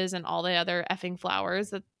roses and all the other effing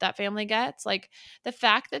flowers that family gets, like the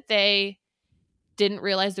fact that they didn't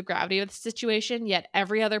realize the gravity of the situation, yet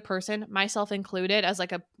every other person, myself included, as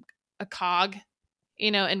like a cog,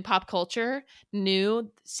 you know, in pop culture,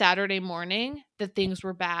 knew Saturday morning that things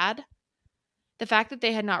were bad. The fact that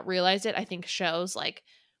they had not realized it, I think shows like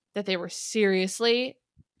that they were seriously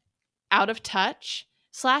out of touch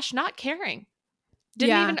 / not caring.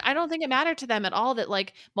 I don't think it mattered to them at all that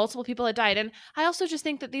like multiple people had died. And I also just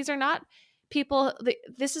think that these are not people,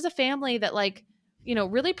 this is a family that like, you know,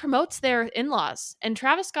 really promotes their in-laws, and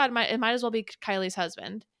Travis Scott might as well be Kylie's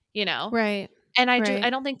husband, you know? Right. And I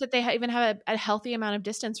don't think that they even have a healthy amount of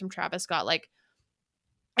distance from Travis Scott. Like,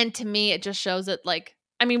 and to me, it just shows that like,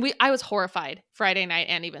 I mean, I was horrified Friday night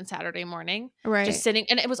and even Saturday morning, right, just sitting,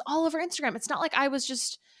 and it was all over Instagram. It's not like I was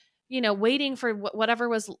just, you know, waiting for whatever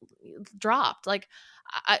was dropped. Like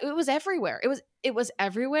it was everywhere. It was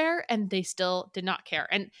everywhere, and they still did not care.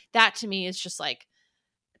 And that to me is just like,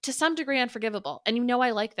 to some degree, unforgivable. And you know,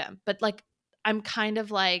 I like them, but like, I'm kind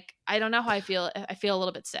of like, I don't know how I feel. I feel a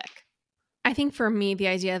little bit sick. I think for me, the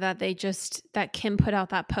idea that that Kim put out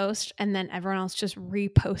that post and then everyone else just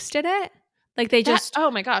reposted it. Like they just, oh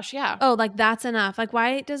my gosh, yeah. Oh, like that's enough. Like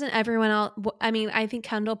why doesn't everyone else? I mean, I think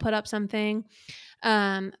Kendall put up something,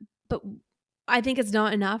 but I think it's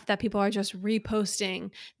not enough that people are just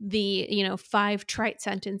reposting the, you know, 5 trite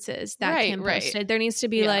sentences that Kim posted. There needs to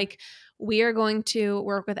be like, we are going to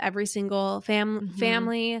work with every single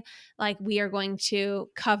family. Like we are going to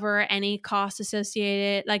cover any costs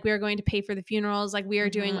associated. Like we are going to pay for the funerals. Like we are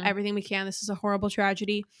doing everything we can. This is a horrible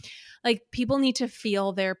tragedy. Like people need to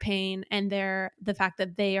feel their pain and the fact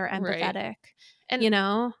that they are empathetic. And, you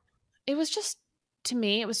know, it was just, to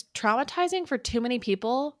me, it was traumatizing for too many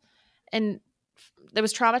people. And it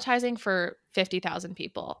was traumatizing for 50,000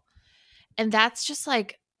 people. And that's just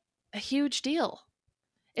like a huge deal.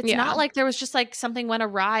 It's not like there was just like something went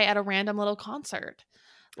awry at a random little concert.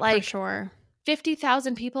 Like, for sure.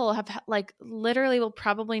 50,000 people have like literally will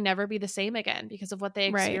probably never be the same again because of what they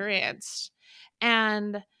experienced.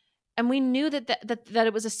 And we knew that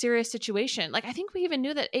it was a serious situation. Like I think we even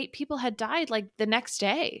knew that 8 people had died like the next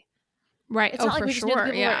day. Right. It's not like we just knew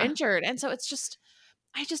that people were injured. And so it's just,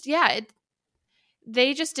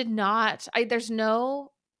 they just did not, there's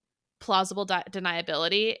no plausible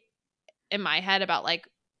deniability in my head about like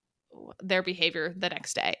their behavior the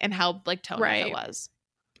next day and how like tone deaf it was.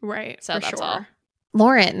 Right. So that's all.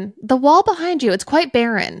 Lauren, the wall behind you, it's quite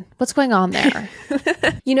barren. What's going on there?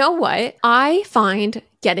 You know what? I find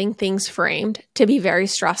getting things framed to be very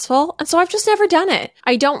stressful. And so I've just never done it.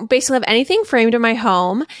 I don't basically have anything framed in my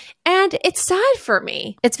home. And it's sad for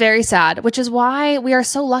me. It's very sad, which is why we are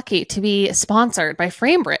so lucky to be sponsored by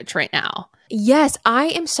FrameBridge right now. Yes, I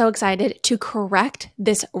am so excited to correct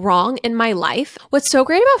this wrong in my life. What's so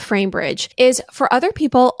great about FrameBridge is for other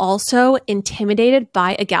people also intimidated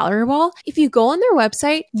by a gallery wall, if you go on their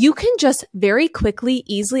website, you can just very quickly,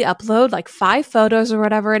 easily upload like 5 photos or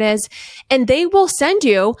whatever it is, and they will send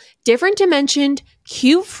you different dimensioned,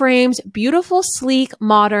 cute frames, beautiful, sleek,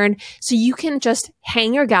 modern, so you can just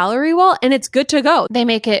hang your gallery wall and it's good to go. They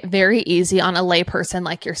make it very easy on a layperson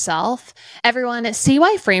like yourself. Everyone, see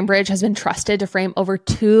why FrameBridge has been trusted to frame over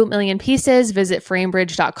 2 million pieces. Visit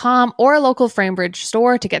framebridge.com or a local FrameBridge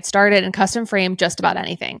store to get started and custom frame just about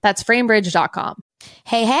anything. That's framebridge.com.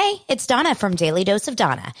 Hey, it's Donna from Daily Dose of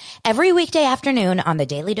Donna. Every weekday afternoon on the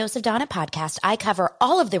Daily Dose of Donna podcast, I cover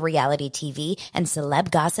all of the reality TV and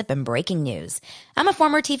celeb gossip and breaking news. I'm a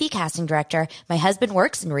former TV casting director. My husband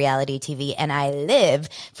works in reality TV, and I live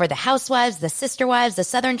for the housewives, the sister wives, the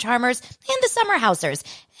Southern Charmers, and the summer housers.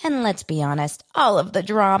 And let's be honest, all of the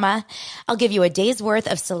drama. I'll give you a day's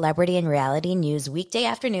worth of celebrity and reality news weekday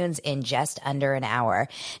afternoons in just under an hour.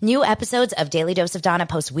 New episodes of Daily Dose of Donna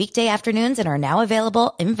post weekday afternoons and are now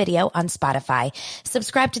available in video on Spotify.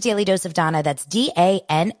 Subscribe to Daily Dose of Donna, that's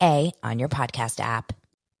DANA, on your podcast app.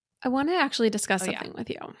 I want to actually discuss something with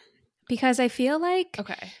you because I feel like,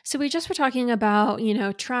 Okay. so we just were talking about, you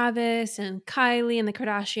know, Travis and Kylie and the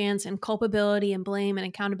Kardashians and culpability and blame and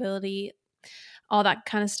accountability, all that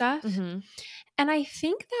kind of stuff. Mm-hmm. And I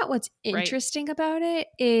think that what's interesting about it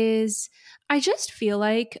is I just feel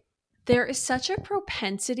like there is such a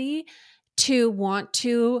propensity to want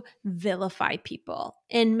to vilify people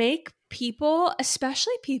and make people,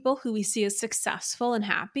 especially people who we see as successful and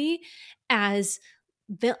happy, as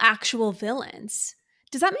actual villains.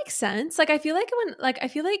 Does that make sense? Like, I feel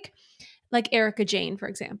like Erica Jane, for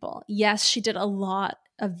example. Yes, she did a lot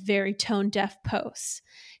of very tone deaf posts.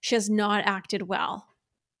 She has not acted well.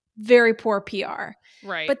 Very poor PR.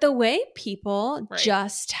 Right. But the way people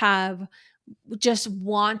just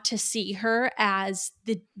want to see her as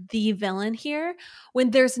the villain here,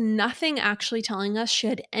 when there's nothing actually telling us she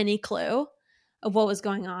had any clue of what was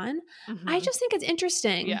going on, I just think it's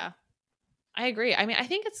interesting. Yeah. I agree. I mean, I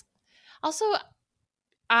think it's also,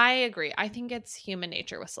 I agree. I think it's human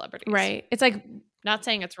nature with celebrities. Right. It's like, not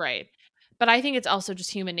saying it's right, but I think it's also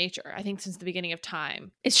just human nature. I think since the beginning of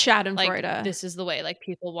time, it's Schadenfreude. This is the way, like,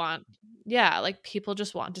 people want, like, people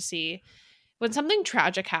just want to see, when something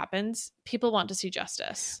tragic happens, people want to see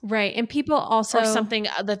justice. Right. And people also, or something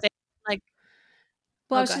that they like.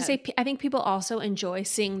 Well, I was going to say, I think people also enjoy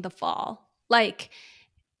seeing the fall. Like,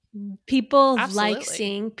 people like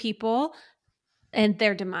seeing people and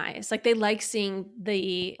their demise. Like, they like seeing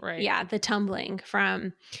the tumbling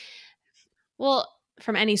from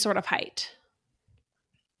any sort of height.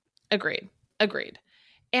 Agreed.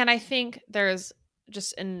 And I think there's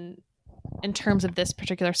just in terms of this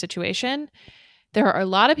particular situation, there are a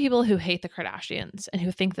lot of people who hate the Kardashians and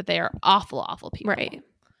who think that they are awful people. Right.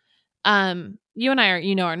 You and I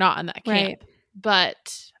are not in that camp. Right.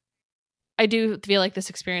 But I do feel like this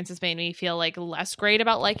experience has made me feel like less great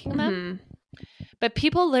about liking them. But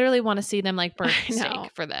people literally want to see them like burn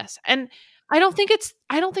steak for this. And I don't think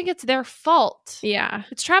it's their fault. Yeah.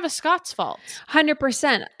 It's Travis Scott's fault.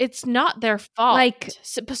 100%. It's not their fault. Like,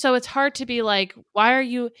 so it's hard to be like, why are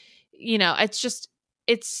you,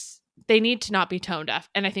 they need to not be tone deaf.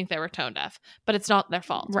 And I think they were tone deaf, but it's not their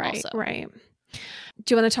fault. Right. Also. Right.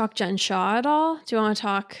 Do you want to talk Jen Shah at all? Do you want to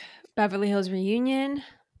talk Beverly Hills Reunion?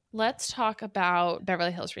 Let's talk about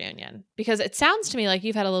Beverly Hills Reunion, because it sounds to me like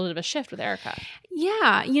you've had a little bit of a shift with Erica.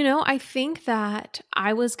 Yeah. I think that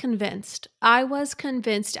I was convinced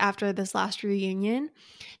after this last reunion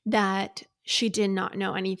that she did not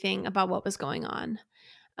know anything about what was going on.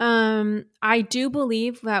 I do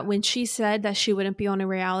believe that when she said that she wouldn't be on a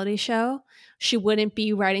reality show, she wouldn't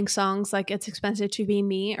be writing songs like It's Expensive to Be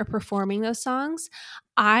Me or performing those songs.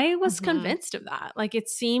 I was convinced of that. Like, it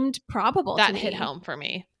seemed probable to me. That hit home for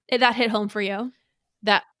me. That hit home for you?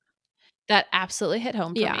 That absolutely hit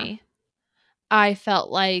home for me. I felt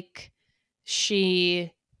like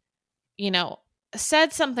she,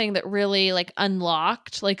 said something that really like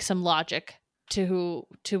unlocked like some logic to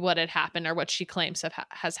what had happened or what she claims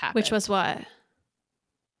has happened. Which was what?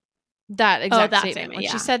 That exact statement. When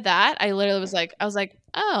she said that, I literally was like,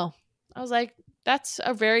 that's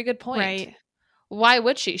a very good point. Right. Why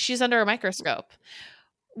would she? She's under a microscope.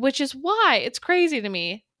 Which is why it's crazy to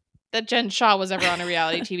me that Jen Shah was ever on a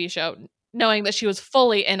reality TV show, knowing that she was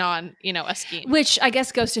fully in on, a scheme. Which I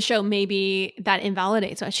guess goes to show maybe that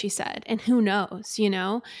invalidates what she said. And who knows,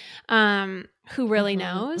 who really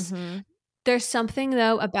knows? Mm-hmm. There's something,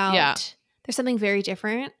 though, about there's something very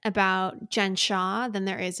different about Jen Shah than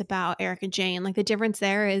there is about Erica Jane. Like, the difference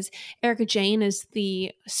there is Erica Jane is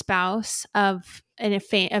the spouse of a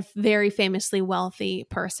very famously wealthy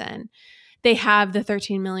person. They have the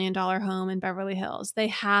 $13 million home in Beverly Hills. They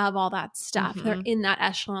have all that stuff. Mm-hmm. They're in that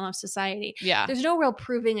echelon of society. Yeah. There's no real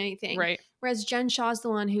proving anything. Right. Whereas Jen Shah's the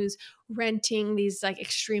one who's renting these like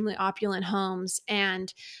extremely opulent homes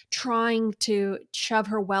and trying to shove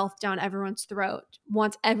her wealth down everyone's throat,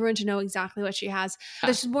 wants everyone to know exactly what she has.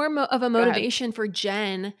 There's more of a motivation for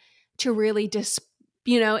Jen to really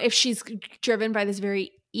if she's driven by this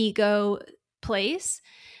very ego place,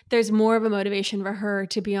 there's more of a motivation for her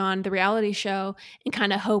to be on the reality show and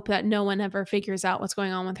kind of hope that no one ever figures out what's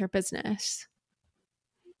going on with her business.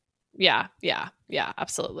 Yeah,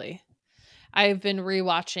 absolutely. I've been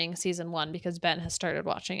rewatching season 1 because Ben has started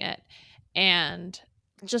watching it, and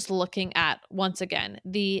just looking at, once again,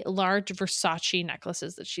 the large Versace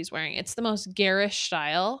necklaces that she's wearing. It's the most garish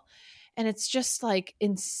style, and it's just like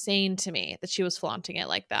insane to me that she was flaunting it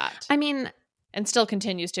like that. I mean, and still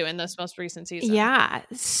continues to in this most recent season. Yeah.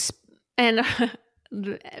 And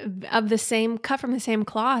of the same cut from the same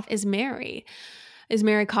cloth is Mary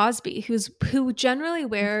Cosby, who generally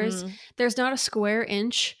wears, there's not a square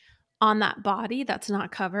inch on that body that's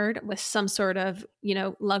not covered with some sort of,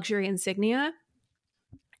 luxury insignia.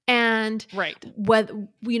 And Right.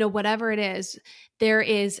 whatever it is, there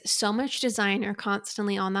is so much designer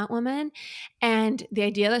constantly on that woman. And the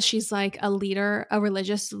idea that she's like a leader, a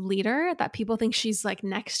religious leader, that people think she's like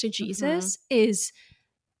next to Jesus is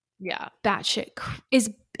batshit is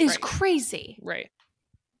Right. crazy. Right.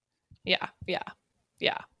 Yeah.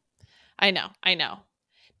 I know.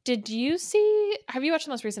 Have you watched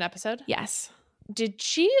the most recent episode? Yes. Did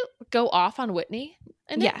she go off on Whitney?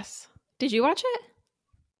 Yes. Did you watch it?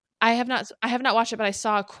 I have not watched it, but I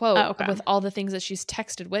saw a quote okay. with all the things that she's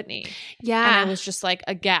texted Whitney. Yeah. And I was just like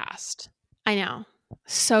aghast. I know.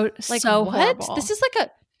 So Like, so what? horrible. This is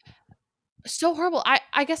like so horrible.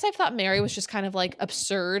 I guess I thought Mary was just kind of like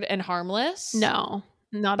absurd and harmless. No,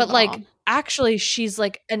 not but at like all. actually she's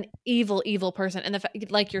like an evil person. And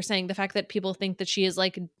like you're saying, the fact that people think that she is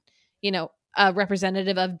like, a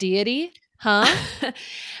representative of deity, huh?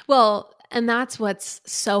 Well, and that's what's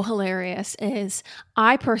so hilarious is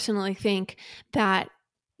I personally think that,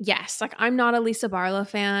 yes, like I'm not a Lisa Barlow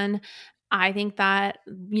fan. I think that,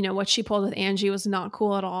 what she pulled with Angie was not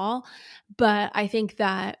cool at all. But I think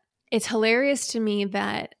that it's hilarious to me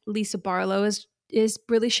that Lisa Barlow is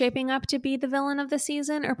really shaping up to be the villain of the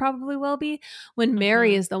season, or probably will be, when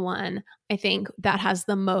Mary is the one, I think, that has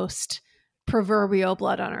the most proverbial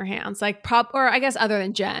blood on her hands, like or I guess other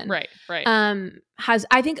than Jen, Right.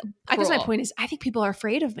 I guess my point is I think people are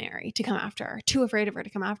afraid of Mary to come after her, too afraid of her to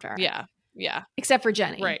come after her. Yeah. Except for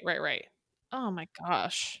Jenny. Right. Oh my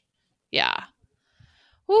gosh. Yeah.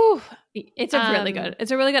 Woo. It's a really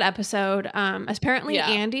good episode. Apparently Yeah.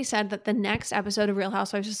 Andy said that the next episode of Real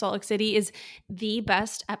Housewives of Salt Lake City is the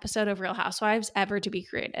best episode of Real Housewives ever to be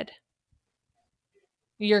created.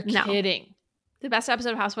 You're No. kidding. The best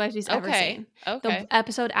episode of Housewives he's ever seen. Okay. The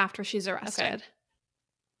episode after she's arrested.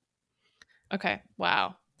 Okay.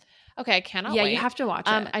 Wow. Okay, I cannot wait. You have to watch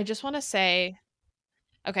it. I just want to say,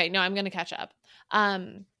 okay, no, I'm going to catch up.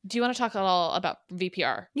 Do you want to talk at all about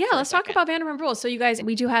VPR? Yeah, let's talk about Vanderpump Rules. So you guys,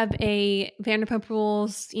 we do have a Vanderpump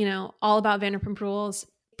Rules, all about Vanderpump Rules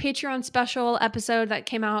Patreon special episode that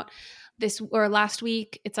came out last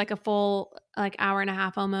week. It's like a full hour and a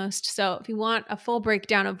half almost. So if you want a full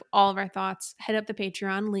breakdown of all of our thoughts, head up the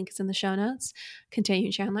Patreon. Link is in the show notes.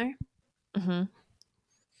 Continue, Chandler. Mm-hmm.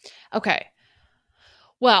 Okay.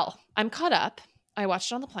 Well, I'm caught up. I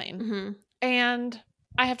watched it on the plane, and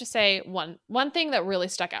I have to say one thing that really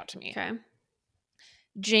stuck out to me. Okay.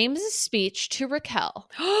 James's speech to Raquel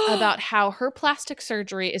about how her plastic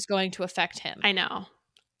surgery is going to affect him. I know.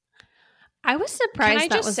 I was surprised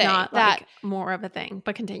that was not more of a thing,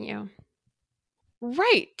 but continue.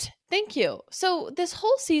 Right. Thank you. So this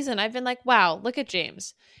whole season, I've been like, wow, look at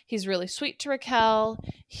James. He's really sweet to Raquel.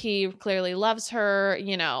 He clearly loves her.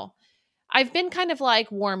 I've been kind of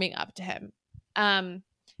like warming up to him.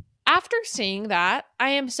 After seeing that, I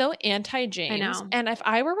am so anti-James. I know. And if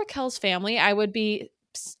I were Raquel's family, I would be,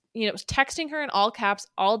 texting her in all caps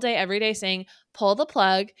all day, every day saying, pull the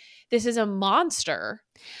plug. This is a monster.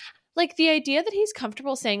 Like the idea that he's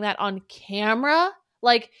comfortable saying that on camera,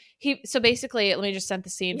 so basically, let me just set the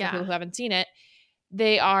scene for people who haven't seen it.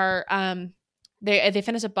 They are, they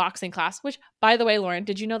finished a boxing class, which, by the way, Lauren,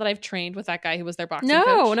 did you know that I've trained with that guy who was their boxing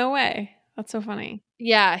coach? No way. That's so funny.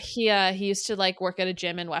 Yeah, he used to work at a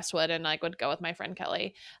gym in Westwood and would go with my friend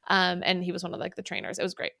Kelly. And he was one of the trainers. It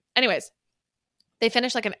was great. Anyways, they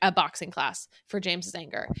finished a boxing class for James's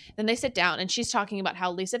anger. Then they sit down and she's talking about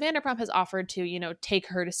how Lisa Vanderpump has offered to, take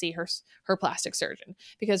her to see her plastic surgeon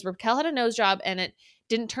because Raquel had a nose job and it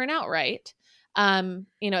didn't turn out right.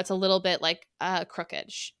 It's a little bit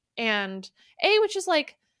crooked. And which is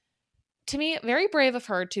to me, very brave of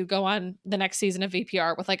her to go on the next season of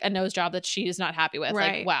VPR with a nose job that she is not happy with.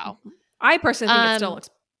 Right. Wow. I personally think it still looks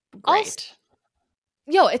great.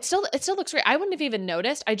 It still looks great. I wouldn't have even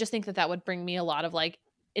noticed. I just think that would bring me a lot of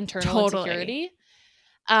internal insecurity.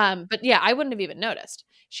 But yeah, I wouldn't have even noticed.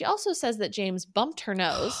 She also says that James bumped her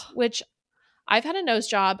nose, which I've had a nose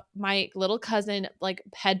job. My little cousin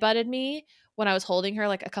headbutted me when I was holding her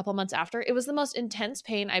a couple months after. It was the most intense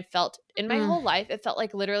pain I've felt in my whole life. It felt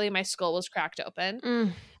like literally my skull was cracked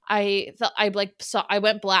open. I felt I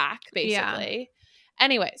went black basically. Yeah.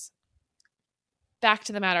 Anyways, back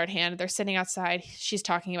to the matter at hand. They're sitting outside. She's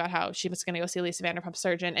talking about how she was going to go see Lisa Vanderpump's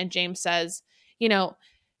surgeon. And James says,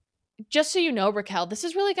 just so you know, Raquel, this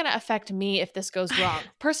is really going to affect me if this goes wrong.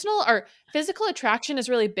 Personal or physical attraction is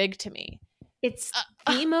really big to me. It's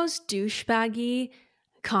the most douchebaggy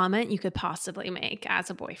comment you could possibly make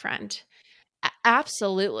as a boyfriend.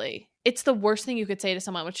 Absolutely. it's the worst thing you could say to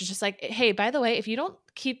someone, which is just like, hey, by the way, if you don't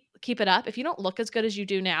keep it up, if you don't look as good as you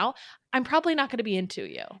do now, I'm probably not going to be into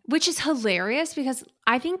you. Which is hilarious because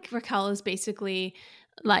I think Raquel is basically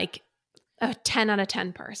like a 10 out of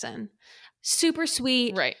 10 person. Super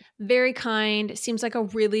sweet, Right. very kind, seems like a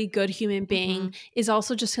really good human being, is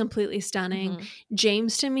also just completely stunning.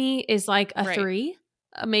 James to me is like a 3,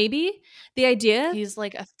 maybe. The idea, he's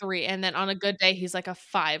like a 3, and then on a good day he's like a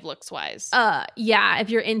 5 looks wise. Yeah, if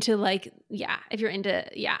you're into I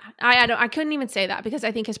couldn't even say that because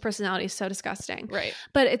I think his personality is so disgusting. Right.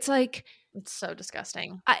 But it's like, it's so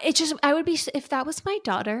disgusting. I would be, if that was my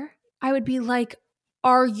daughter, I would be like,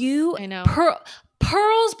 are you I know.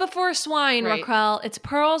 pearls before swine, Right. Raquel. It's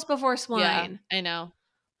pearls before swine. Yeah, I know.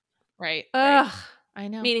 Right. Ugh. Right. I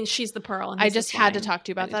know. Meaning she's the pearl. And I just had to talk to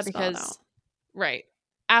you about that because, right.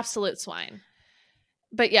 Absolute swine.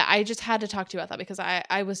 But yeah, I just had to talk to you about that because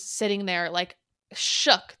I was sitting there like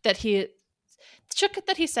shook that he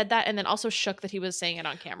said that, and then also shook that he was saying it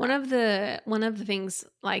on camera. One of the things,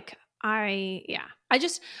 like, I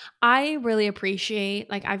really appreciate,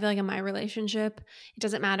 like, I feel like in my relationship, it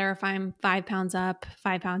doesn't matter if I'm 5 pounds up,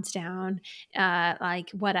 5 pounds down, like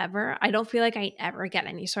whatever. I don't feel like I ever get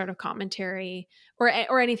any sort of commentary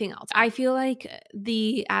or anything else. I feel like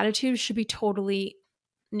the attitude should be totally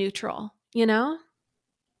neutral, you know?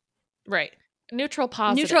 Right. Neutral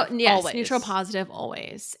positive. Always. Neutral positive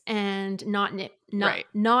always. And not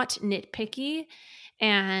nitpicky.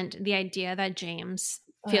 And the idea that James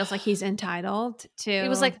feels like he's entitled to. It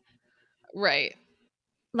was like, right.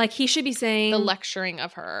 Like, he should be saying, the lecturing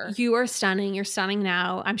of her. You are stunning. You're stunning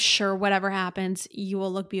now. I'm sure whatever happens, you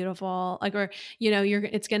will look beautiful. Like, or, you know,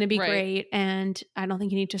 it's going to be great. And I don't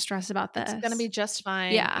think you need to stress about this. It's going to be just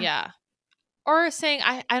fine. Yeah. Yeah. Or saying,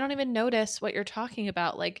 I don't even notice what you're talking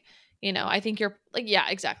about. Like, you know, I think you're like, yeah,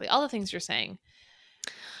 exactly. All the things you're saying.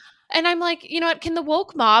 And I'm like, you know what? Can the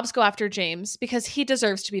woke mobs go after James? Because he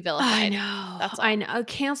deserves to be vilified. I know. That's all. I know.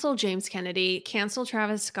 Cancel James Kennedy. Cancel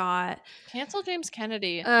Travis Scott. Cancel James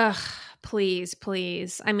Kennedy. Ugh, please.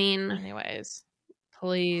 I mean. Anyways,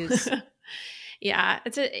 please. Yeah.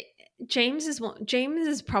 James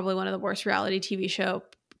is probably one of the worst reality TV show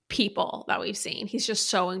people that we've seen. He's just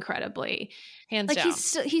so incredibly, hands down.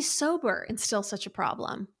 He's sober and still such a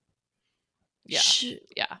problem. Yeah.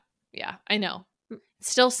 Yeah. I know.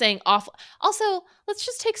 Still saying awful. Also, let's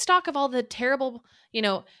just take stock of all the terrible, you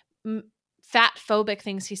know, fat phobic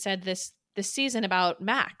things he said this season about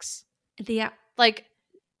Max. Like,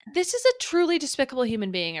 this is a truly despicable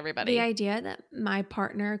human being, everybody. The idea that my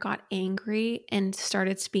partner got angry and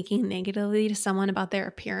started speaking negatively to someone about their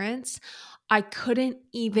appearance, I couldn't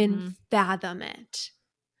even fathom it.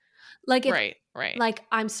 Like, right. Like,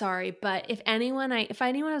 I'm sorry, but if anyone I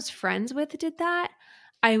was friends with did that,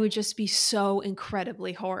 I would just be so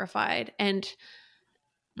incredibly horrified. And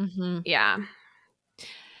yeah.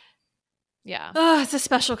 Oh, it's a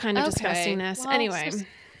special kind of disgustingness. Well, anyway.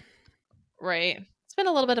 Right. It's been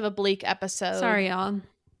a little bit of a bleak episode. Sorry, y'all.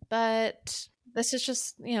 But this is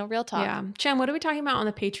just, you know, real talk. Yeah. Jen, what are we talking about on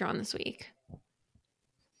the Patreon this week?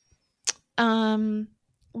 Lauren,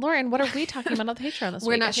 what are we talking about on the Patreon this week?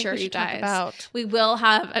 We're not sure, you guys. We will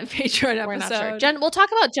have a Patreon episode. We're not sure. Jen, we'll talk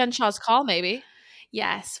about Jen Shaw's call, maybe.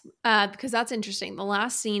 Yes, because that's interesting. The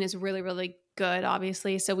last scene is really, really good,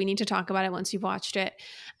 obviously. So we need to talk about it once you've watched it.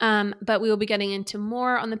 But we will be getting into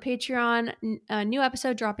more on the Patreon. A new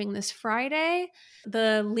episode dropping this Friday.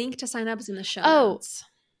 The link to sign up is in the show notes.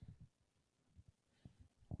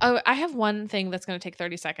 Oh, I have one thing that's going to take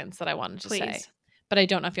 30 seconds that I wanted to say. But I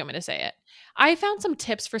don't know if you want me to say it. I found some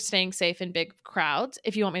tips for staying safe in big crowds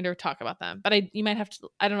if you want me to talk about them. But you might have to,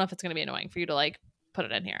 I don't know if it's going to be annoying for you to like put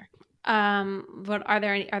it in here. What are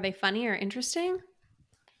they funny or interesting?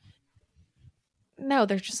 No,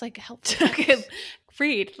 they're just like helpful. Okay,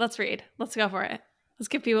 let's read. Let's go for it. Let's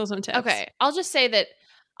give people some tips. Okay, I'll just say that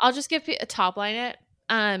I'll just give a top line it.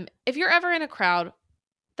 If you're ever in a crowd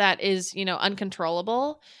that is, you know,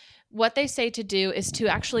 uncontrollable, what they say to do is to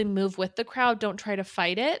actually move with the crowd. Don't try to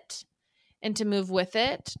fight it, and to move with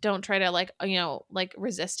it. Don't try to like, you know, like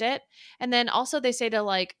resist it. And then also they say to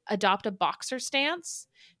like adopt a boxer stance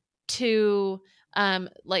to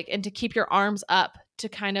like, and to keep your arms up to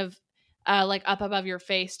kind of like up above your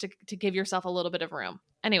face to give yourself a little bit of room.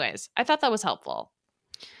 Anyways, I thought that was helpful.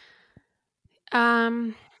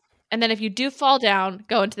 And then if you do fall down,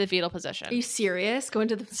 go into the fetal position. Are you serious? Go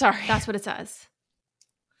into the... Sorry. That's what it says.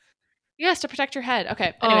 Yes, to protect your head.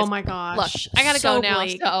 Okay. Anyways, oh my gosh. Look, I gotta go now.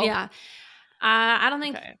 So. Yeah. I don't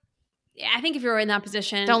think... Okay. Yeah, I think if you're in that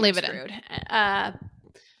position... Don't leave it screwed.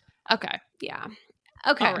 Okay. Yeah.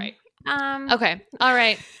 Okay. All right. Okay. All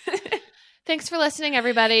right. Thanks for listening,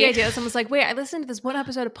 everybody. The idea that someone's like, wait, I listened to this one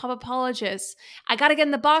episode of Popapologists. I got to get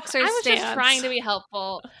in the boxer I was stance. just trying to be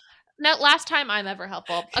helpful. No, last time I'm ever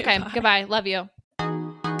helpful. Okay, goodbye. Love you.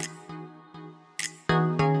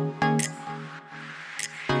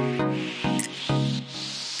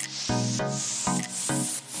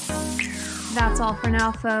 That's all for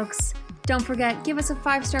now, folks. Don't forget, give us a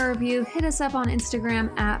 5-star review, hit us up on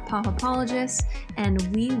Instagram at Popapologists, and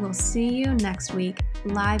we will see you next week,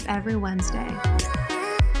 live every Wednesday.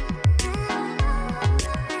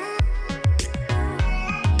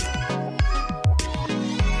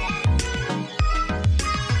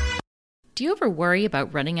 Do you ever worry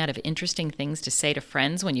about running out of interesting things to say to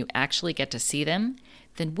friends when you actually get to see them?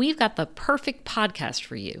 Then we've got the perfect podcast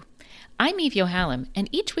for you. I'm Eve Yohalem, and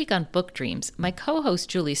each week on Book Dreams, my co-host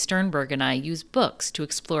Julie Sternberg and I use books to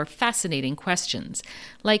explore fascinating questions,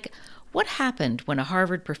 like what happened when a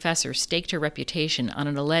Harvard professor staked her reputation on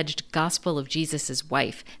an alleged Gospel of Jesus'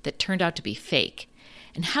 wife that turned out to be fake?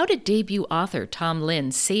 And how did debut author Tom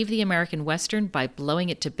Lynn save the American Western by blowing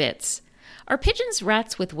it to bits? Are pigeons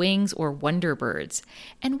rats with wings or wonder birds?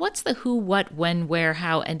 And what's the who, what, when, where,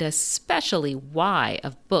 how, and especially why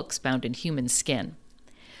of books bound in human skin?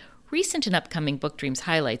 Recent and upcoming Book Dreams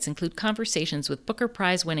highlights include conversations with Booker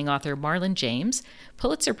Prize-winning author Marlon James,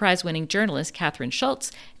 Pulitzer Prize-winning journalist Catherine Schultz,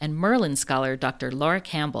 and Merlin scholar Dr. Laura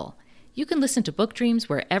Campbell. You can listen to Book Dreams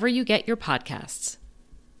wherever you get your podcasts.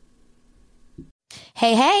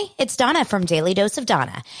 Hey, it's Donna from Daily Dose of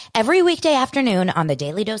Donna. Every weekday afternoon on the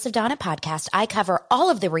Daily Dose of Donna podcast, I cover all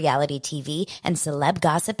of the reality TV and celeb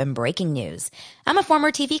gossip and breaking news. I'm a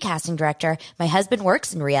former TV casting director. My husband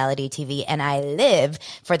works in reality TV, and I live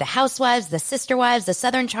for the Housewives, the Sister Wives, the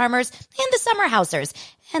Southern Charmers, and the Summer Housers.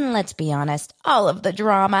 And let's be honest, all of the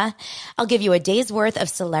drama. I'll give you a day's worth of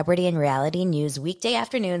celebrity and reality news weekday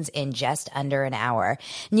afternoons in just under an hour.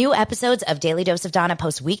 New episodes of Daily Dose of Donna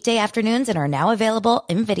post weekday afternoons and are now available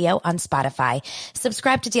in video on Spotify.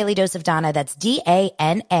 Subscribe to Daily Dose of Donna, that's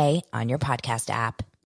DANA, on your podcast app.